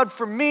dipped in blood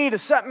for me to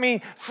set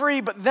me free.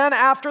 But then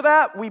after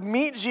that, we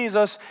meet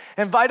Jesus,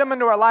 invite him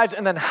into our lives,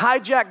 and then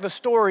hijack the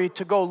story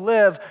to go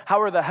live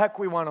however the heck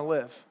we want to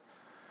live.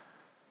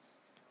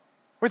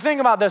 We're thinking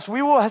about this.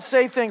 We will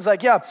say things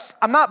like, yeah,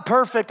 I'm not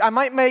perfect. I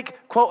might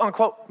make, quote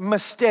unquote,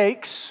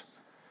 mistakes.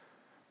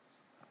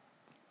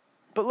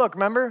 But look,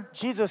 remember,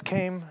 Jesus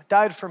came,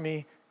 died for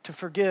me to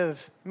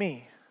forgive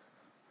me.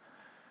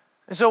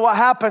 And so what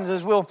happens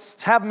is we'll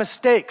have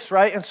mistakes,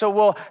 right? And so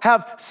we'll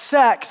have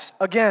sex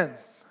again.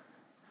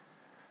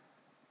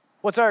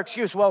 What's our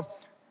excuse? Well,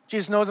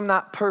 Jesus knows I'm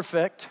not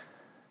perfect.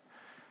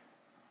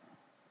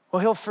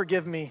 Well, he'll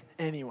forgive me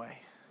anyway.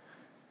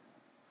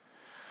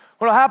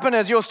 What'll happen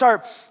is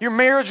your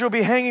marriage will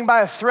be hanging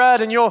by a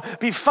thread and you'll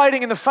be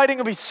fighting and the fighting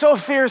will be so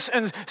fierce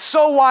and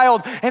so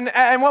wild.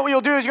 And what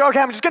you'll do is okay,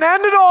 I'm just gonna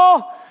end it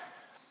all.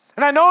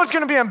 And I know it's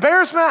gonna be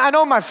embarrassment. I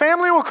know my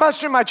family will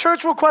question, my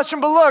church will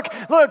question, but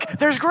look,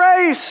 there's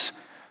grace.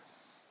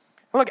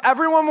 Look,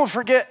 everyone will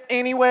forget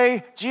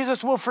anyway.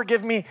 Jesus will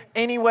forgive me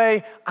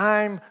anyway.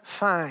 I'm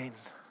fine.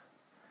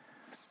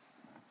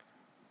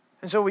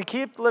 And so we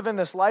keep living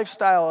this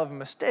lifestyle of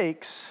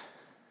mistakes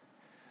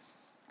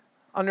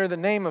under the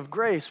name of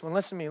grace, when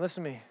listen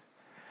to me.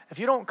 If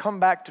you don't come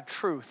back to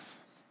truth,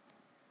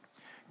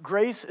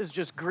 grace is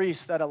just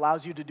grease that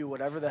allows you to do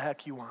whatever the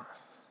heck you want.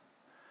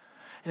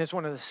 And it's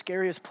one of the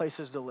scariest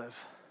places to live.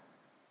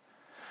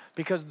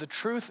 Because the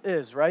truth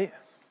is, right,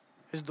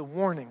 is the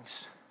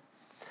warnings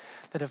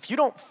that if you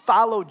don't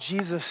follow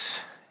Jesus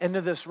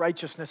into this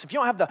righteousness, if you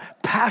don't have the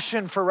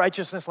passion for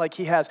righteousness like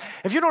he has,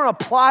 if you don't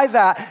apply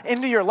that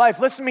into your life,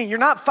 listen to me, you're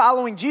not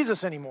following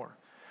Jesus anymore.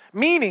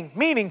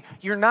 Meaning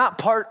you're not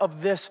part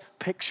of this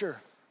picture.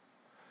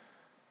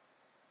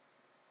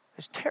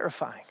 It's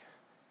terrifying.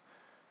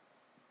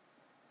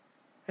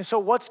 And so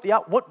what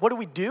do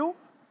we do?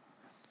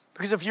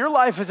 Because if your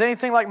life is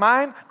anything like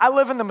mine, I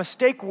live in the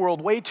mistake world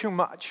way too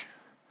much.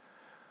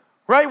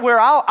 Right? Where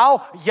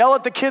I'll yell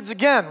at the kids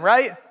again,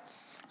 right?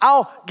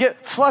 I'll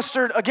get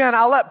flustered again.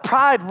 I'll let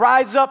pride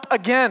rise up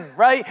again,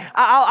 right?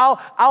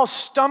 I'll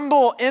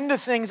stumble into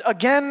things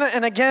again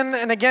and again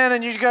and again,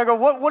 and you just gotta go,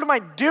 what am I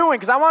doing?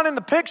 Because I want in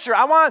the picture.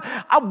 I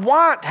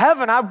want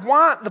heaven. I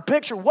want the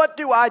picture. What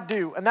do I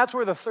do? And that's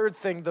where the third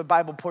thing the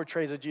Bible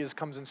portrays of Jesus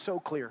comes in so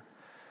clear.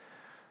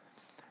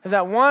 Is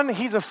that one,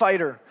 he's a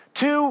fighter.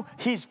 Two,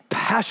 he's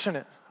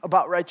passionate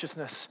about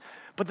righteousness.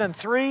 But then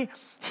three,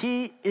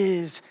 he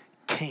is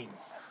king.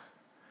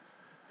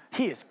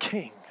 He is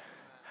king.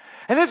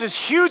 And this is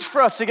huge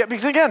for us to get,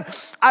 because again,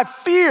 I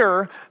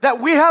fear that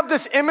we have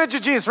this image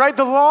of Jesus, right?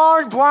 The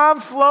long,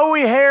 blonde,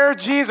 flowy hair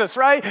Jesus,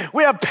 right?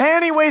 We have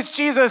panty waist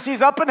Jesus.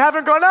 He's up in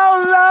heaven going,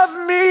 oh,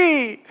 love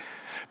me.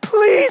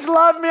 Please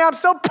love me. I'm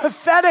so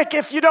pathetic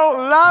if you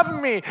don't love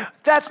me.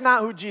 That's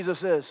not who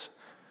Jesus is.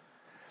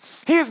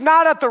 He is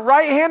not at the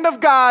right hand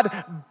of God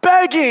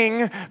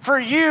begging for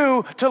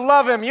you to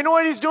love him. You know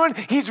what he's doing?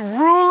 He's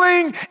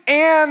ruling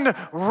and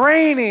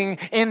reigning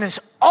in this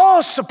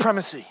all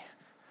supremacy.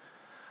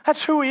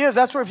 That's who he is.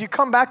 That's where if you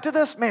come back to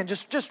this, man,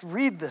 just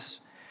read this.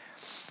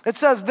 It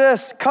says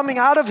this, coming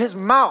out of his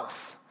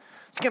mouth.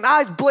 He's got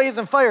eyes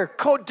blazing fire,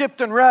 coat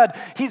dipped in red.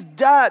 He's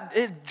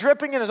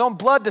dripping in his own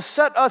blood to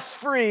set us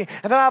free.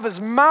 And then out of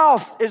his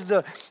mouth is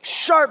the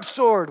sharp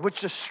sword, which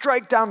to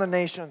strike down the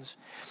nations.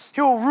 He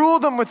will rule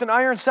them with an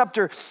iron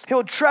scepter. He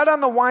will tread on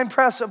the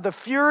winepress of the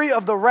fury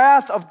of the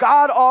wrath of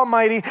God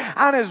Almighty.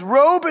 On his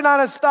robe and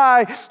on his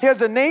thigh, he has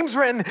the names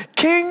written,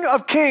 King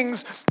of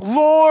Kings,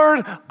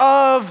 Lord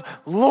of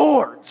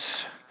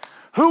Lords.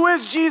 Who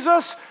is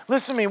Jesus?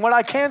 Listen to me. What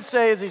I can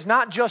say is he's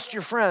not just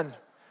your friend.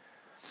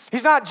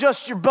 He's not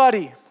just your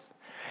buddy.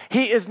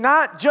 He is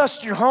not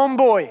just your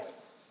homeboy.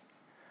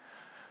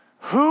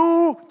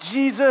 Who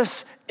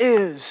Jesus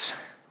is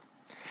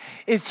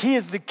he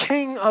is the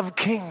King of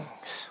Kings.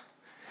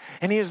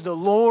 And he is the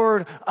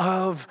Lord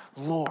of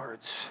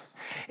Lords.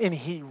 And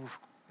he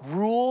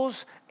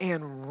rules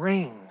and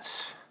reigns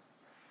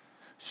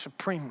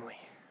supremely.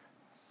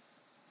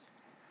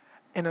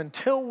 And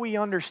until we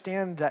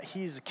understand that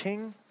he's a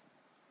king,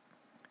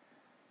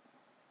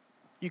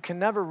 you can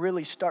never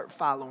really start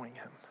following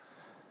him.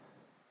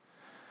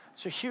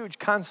 It's a huge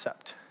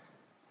concept.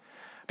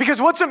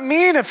 Because what's it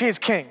mean if he's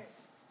king?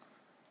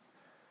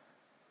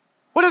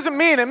 What does it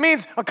mean? It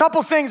means a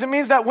couple things. It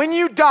means that when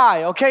you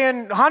die, okay,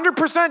 and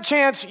 100%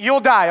 chance you'll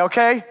die,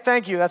 okay?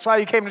 Thank you. That's why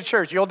you came to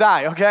church. You'll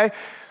die, okay?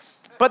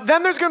 But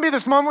then there's going to be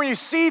this moment where you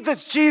see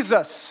this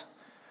Jesus.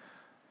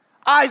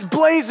 Eyes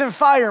blazing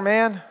fire,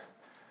 man.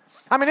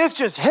 I mean, it's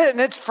just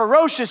hitting. It's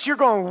ferocious. You're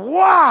going,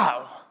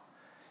 wow.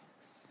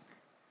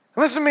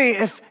 Listen to me.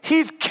 If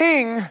he's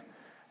king,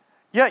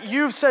 yet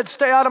you've said,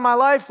 stay out of my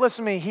life,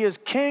 listen to me. He is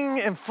king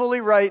and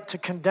fully right to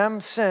condemn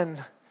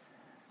sin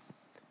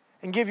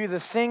and give you the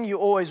thing you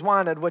always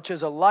wanted, which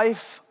is a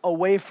life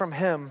away from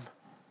him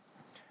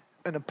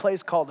in a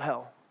place called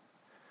hell.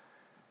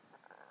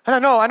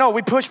 And I know,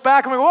 we push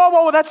back and we go,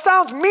 whoa, that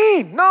sounds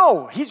mean.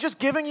 No, he's just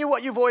giving you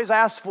what you've always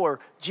asked for.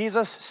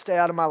 Jesus, stay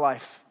out of my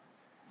life.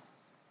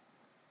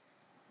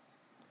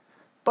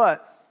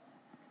 But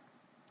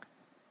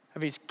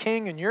if he's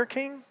king and you're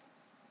king,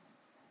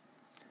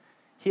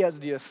 he has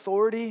the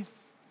authority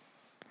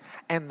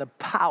and the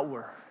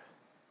power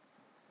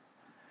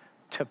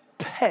to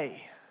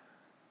pay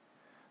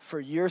for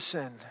your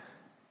sin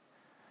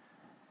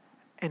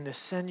and to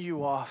send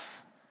you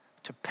off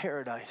to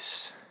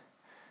paradise,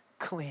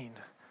 clean,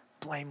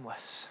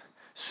 blameless.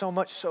 So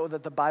much so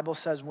that the Bible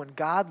says when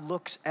God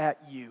looks at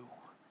you,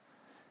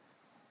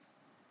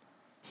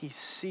 he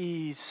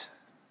sees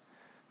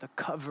the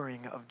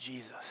covering of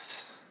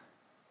Jesus,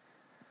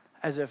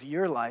 as if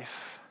your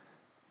life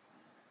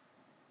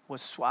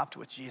was swapped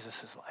with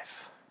Jesus'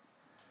 life.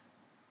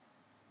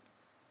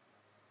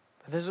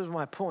 But this is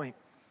my point.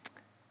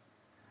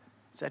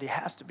 is that he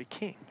has to be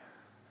king.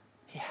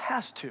 He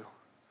has to.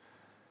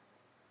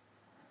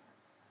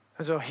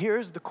 And so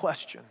here's the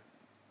question,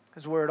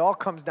 is where it all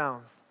comes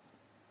down,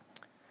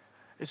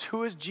 is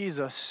who is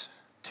Jesus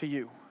to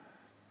you?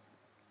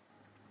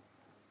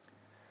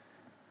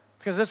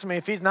 Because listen to me,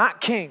 if he's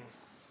not king,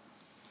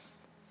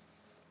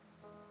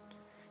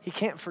 he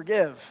can't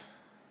forgive.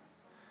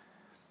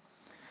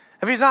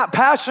 If he's not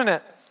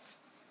passionate,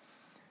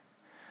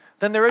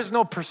 then there is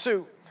no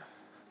pursuit.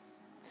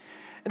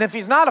 And if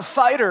he's not a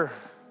fighter,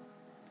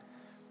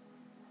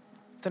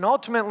 then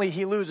ultimately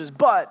he loses.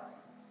 But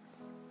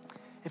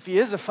if he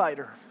is a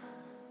fighter,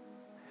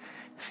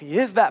 if he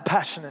is that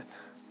passionate,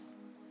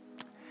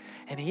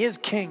 and he is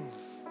king,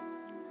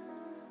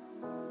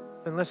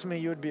 then listen to me,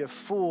 you would be a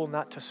fool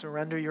not to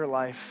surrender your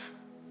life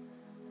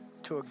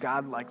to a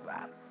God like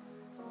that.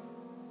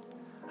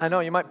 I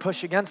know you might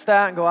push against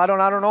that and go, I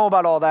don't know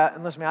about all that.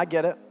 And listen to me, I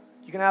get it.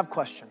 You can have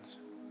questions.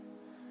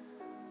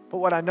 But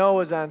what I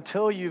know is that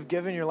until you've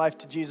given your life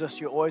to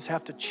Jesus, you always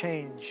have to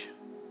change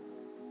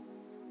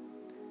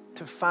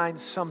to find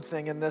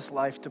something in this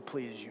life to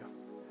please you.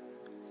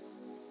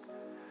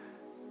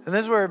 And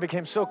this is where it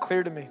became so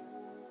clear to me,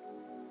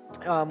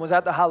 was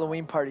at the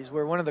Halloween parties,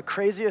 where one of the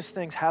craziest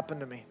things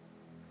happened to me,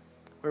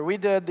 where we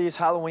did these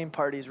Halloween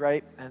parties,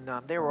 right? And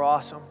they were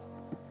awesome.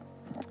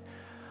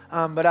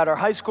 But at our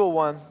high school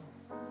one,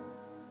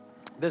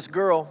 this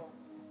girl,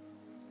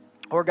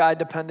 or guy,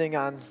 depending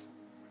on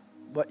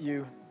what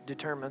you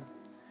determine,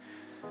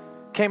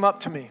 came up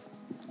to me.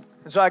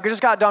 And so I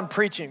just got done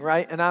preaching,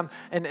 right?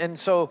 And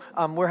so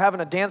we're having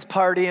a dance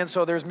party, and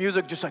so there's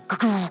music just like,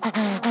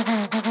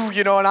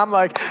 you know, and I'm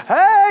like,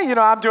 hey, you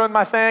know, I'm doing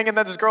my thing, and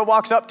then this girl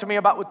walks up to me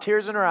with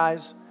tears in her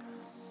eyes.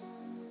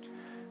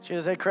 She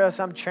says, hey, Chris,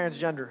 I'm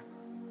transgender.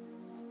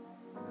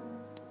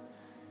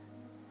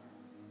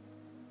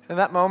 In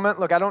that moment,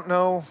 look, I don't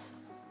know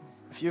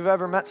if you've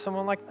ever met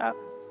someone like that.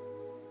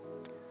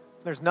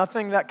 There's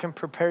nothing that can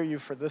prepare you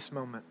for this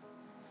moment.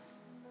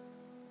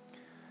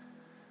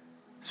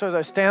 So as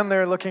I stand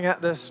there looking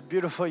at this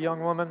beautiful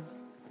young woman,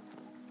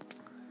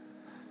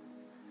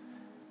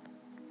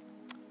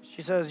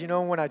 she says, you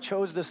know, when I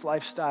chose this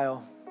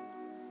lifestyle,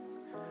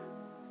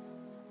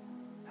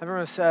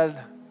 everyone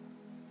said,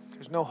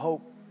 there's no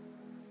hope.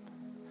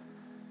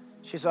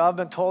 She said, I've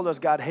been told as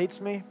God hates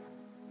me,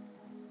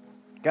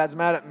 God's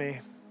mad at me,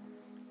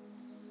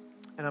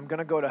 and I'm going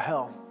to go to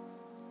hell.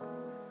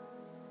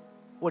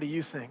 What do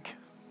you think?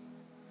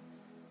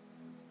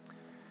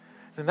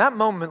 In that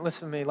moment,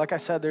 listen to me, like I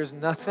said, there's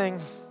nothing,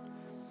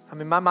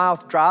 my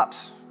mouth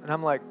drops, and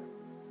I'm like,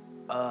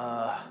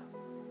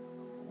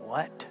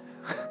 what?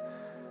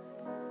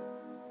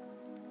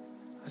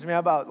 Listen to me, I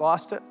about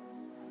lost it.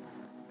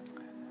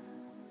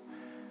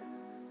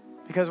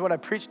 Because what I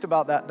preached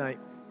about that night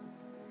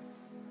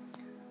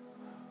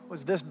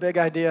was this big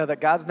idea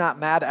that God's not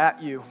mad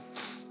at you.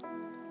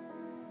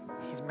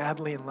 He's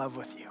madly in love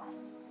with you.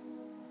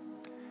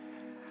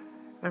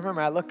 I remember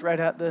I looked right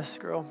at this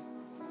girl,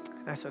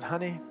 and I said,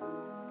 honey,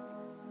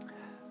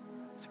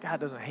 God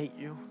doesn't hate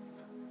you.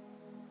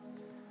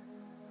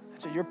 I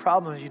said, your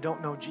problem is you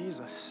don't know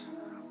Jesus.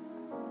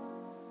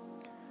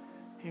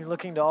 You're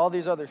looking to all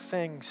these other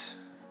things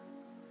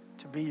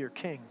to be your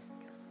king.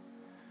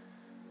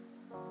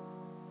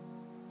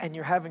 And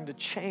you're having to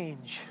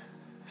change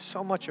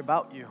so much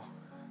about you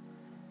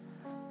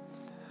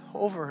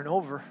over and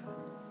over.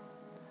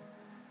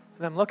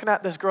 And I'm looking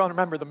at this girl, and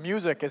remember, the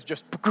music is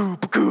just, you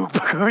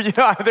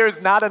know,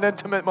 there's not an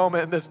intimate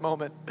moment in this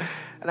moment.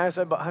 And I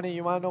said, but honey,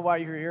 you want to know why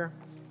you're here?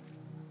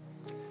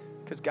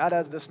 Because God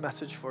has this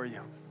message for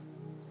you.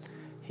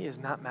 He is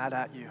not mad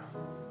at you.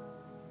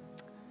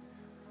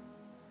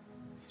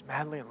 He's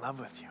madly in love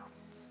with you.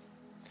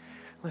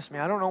 Listen to me,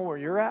 I don't know where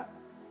you're at,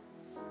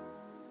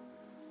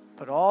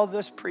 but all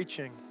this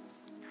preaching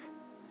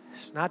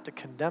is not to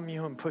condemn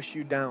you and push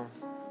you down.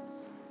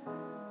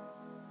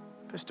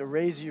 Just to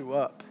raise you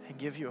up and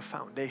give you a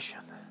foundation.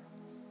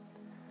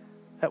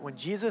 That when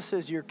Jesus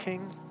is your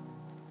king,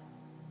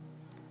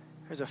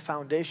 there's a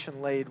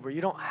foundation laid where you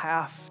don't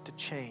have to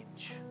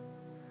change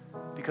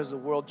because the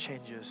world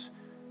changes.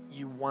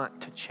 You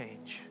want to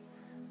change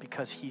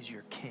because he's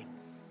your king.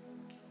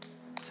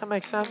 Does that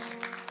make sense?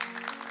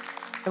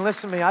 And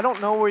listen to me, I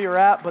don't know where you're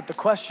at, but the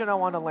question I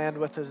want to land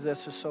with is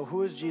this, so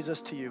who is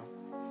Jesus to you?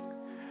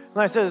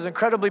 Like I said, it's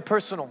incredibly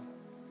personal.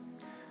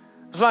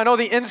 So I know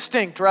the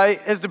instinct, right,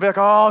 is to be like,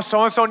 oh,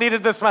 so-and-so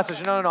needed this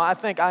message. No, I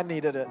think I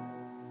needed it.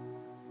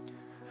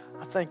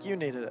 I think you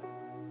needed it.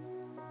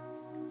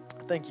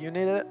 I think you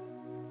needed it.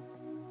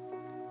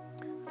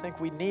 I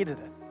think we needed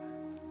it.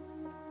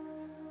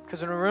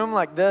 Because in a room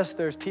like this,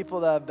 there's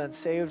people that have been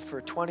saved for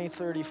 20,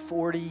 30,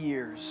 40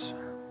 years.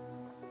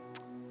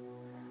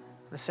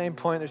 At the same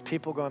point, there's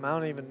people going, I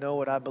don't even know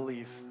what I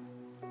believe.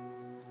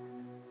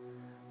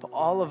 But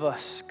all of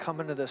us come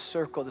into this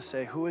circle to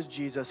say, who is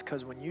Jesus?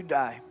 Because when you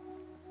die,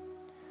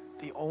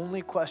 the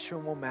only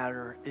question will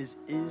matter is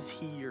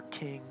he your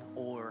king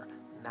or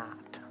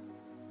not?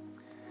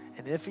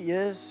 And if he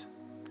is,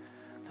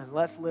 then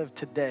let's live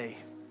today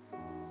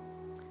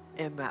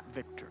in that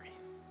victory.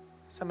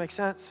 Does that make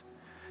sense?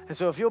 And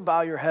so if you'll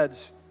bow your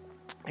heads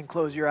and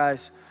close your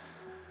eyes,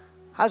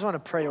 I just want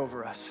to pray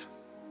over us.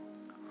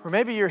 Or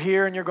maybe you're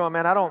here and you're going,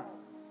 man, I don't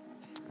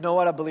know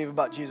what I believe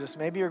about Jesus.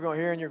 Maybe you're going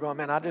here and you're going,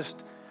 man,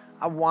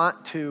 I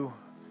want to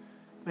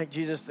make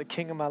Jesus the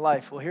king of my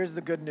life. Well, here's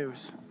the good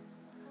news.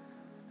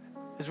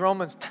 Is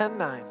Romans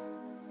 10:9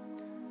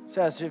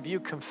 says, if you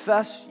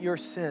confess your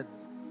sin,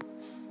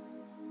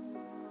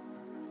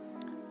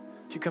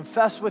 if you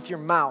confess with your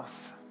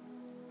mouth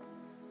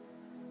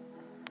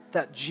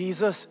that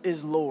Jesus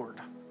is Lord,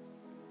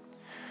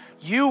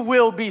 you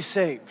will be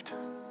saved.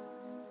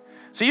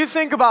 So you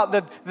think about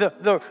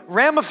the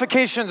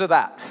ramifications of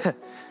that.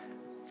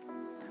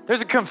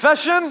 There's a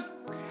confession,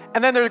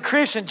 and then there's a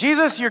creation.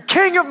 Jesus, you're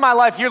king of my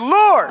life. You're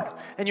Lord,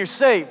 and you're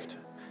saved.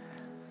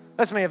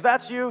 Listen to me. If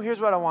that's you, here's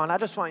what I want. I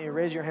just want you to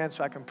raise your hand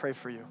so I can pray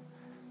for you.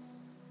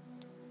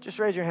 Just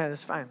raise your hand.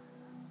 It's fine.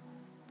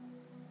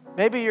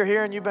 Maybe you're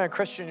here and you've been a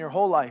Christian your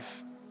whole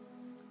life,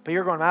 but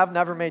you're going, I've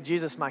never made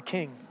Jesus my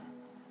king.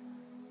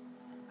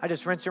 I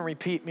just rinse and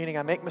repeat, meaning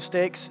I make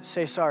mistakes,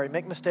 say sorry.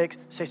 Make mistakes,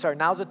 say sorry.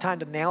 Now's the time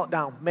to nail it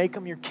down. Make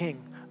him your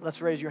king.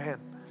 Let's raise your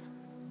hand.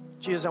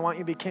 Jesus, I want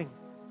you to be king.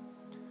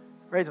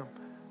 Raise them.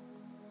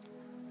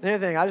 The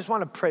other thing, I just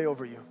want to pray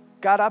over you.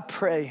 God, I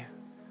pray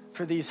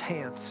for these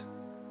hands.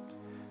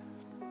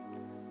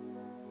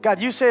 God,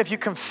 you say if you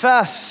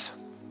confess,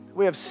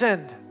 we have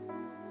sinned.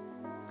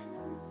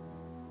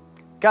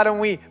 God, when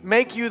we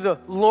make you the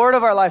Lord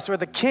of our lives, we're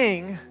the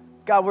king,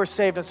 God, we're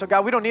saved. And so,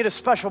 God, we don't need a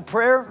special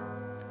prayer.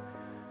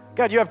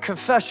 God, you have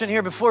confession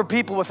here before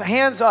people with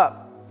hands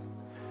up.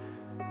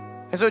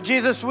 And so,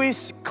 Jesus, we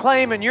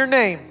claim in your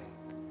name,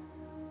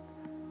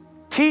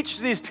 teach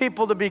these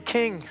people to be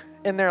king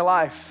in their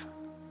life.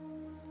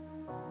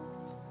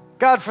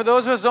 God, for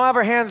those of us who don't have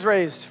our hands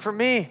raised, for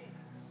me,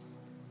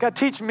 God,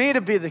 teach me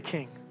to be the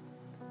king.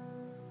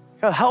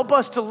 God, help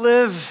us to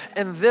live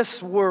in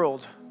this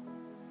world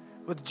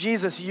with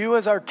Jesus, you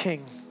as our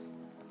king,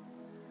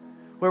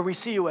 where we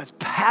see you as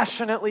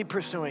passionately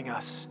pursuing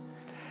us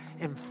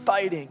and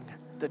fighting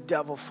the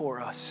devil for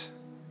us.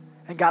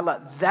 And God,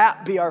 let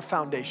that be our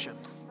foundation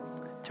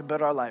to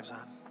build our lives on.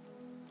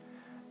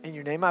 In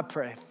your name I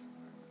pray.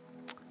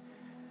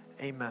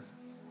 Amen.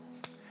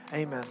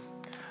 Amen.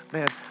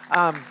 Man,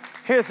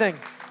 here's the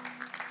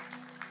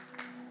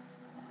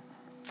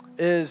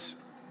thing.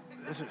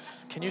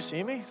 Can you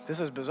see me? This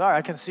is bizarre.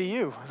 I can see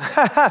you.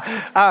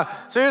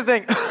 So here's the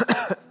thing.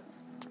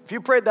 If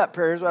you prayed that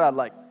prayer, here's what I'd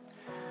like.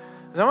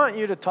 I want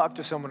you to talk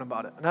to someone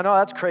about it. And I know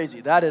that's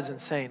crazy. That is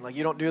insane. Like,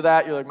 you don't do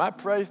that. You're like,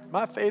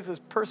 my faith is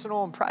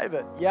personal and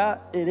private. Yeah,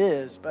 it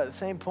is. But at the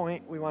same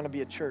point, we want to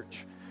be a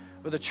church.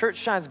 Where the church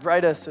shines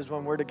brightest is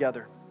when we're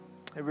together.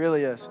 It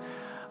really is.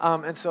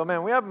 And so,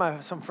 man, we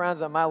have some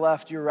friends on my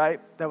left, your right,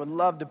 that would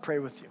love to pray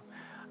with you.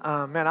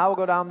 Man, I will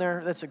go down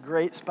there. That's a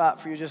great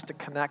spot for you just to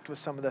connect with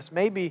some of this.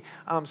 Maybe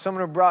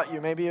someone who brought you,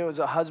 maybe it was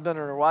a husband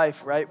or a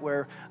wife, right,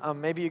 where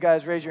maybe you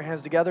guys raise your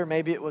hands together.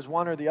 Maybe it was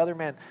one or the other.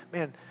 Man,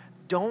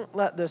 don't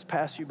let this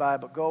pass you by,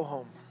 but go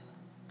home.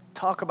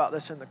 Talk about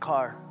this in the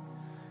car.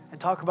 And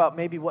talk about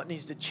maybe what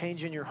needs to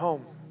change in your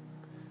home.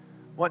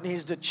 What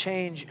needs to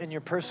change in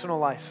your personal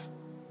life.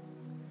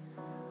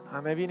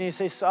 Maybe you need to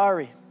say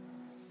sorry.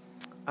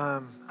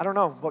 I don't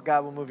know what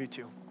God will move you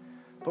to.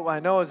 But what I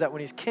know is that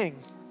when he's king,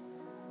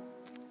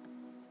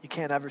 you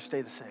can't ever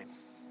stay the same.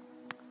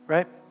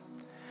 Right?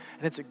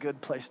 And it's a good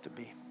place to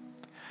be.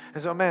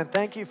 And so, man,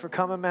 thank you for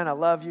coming, man. I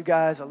love you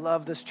guys. I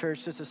love this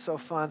church. This is so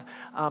fun.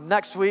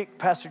 Next week,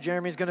 Pastor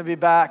Jeremy's going to be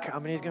back.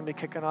 He's going to be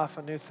kicking off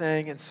a new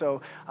thing. And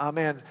so,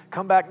 man,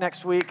 come back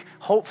next week.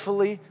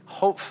 Hopefully,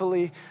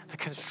 the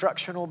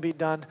construction will be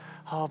done.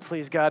 Oh,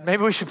 please, God.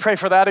 Maybe we should pray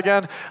for that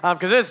again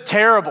because it's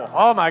terrible.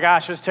 Oh, my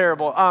gosh, it's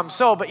terrible.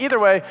 But either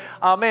way,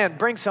 man,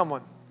 bring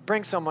someone.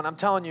 Bring someone. I'm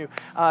telling you,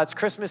 it's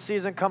Christmas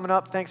season coming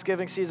up,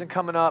 Thanksgiving season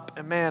coming up,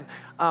 and man,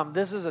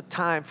 this is a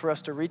time for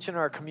us to reach into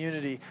our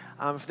community.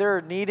 If they're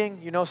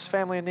needing,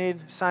 family in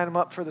need, sign them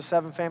up for the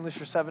 7 families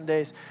for 7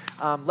 days.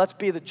 Let's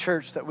be the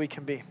church that we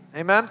can be.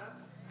 Amen?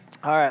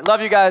 All right.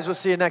 Love you guys. We'll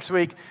see you next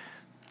week.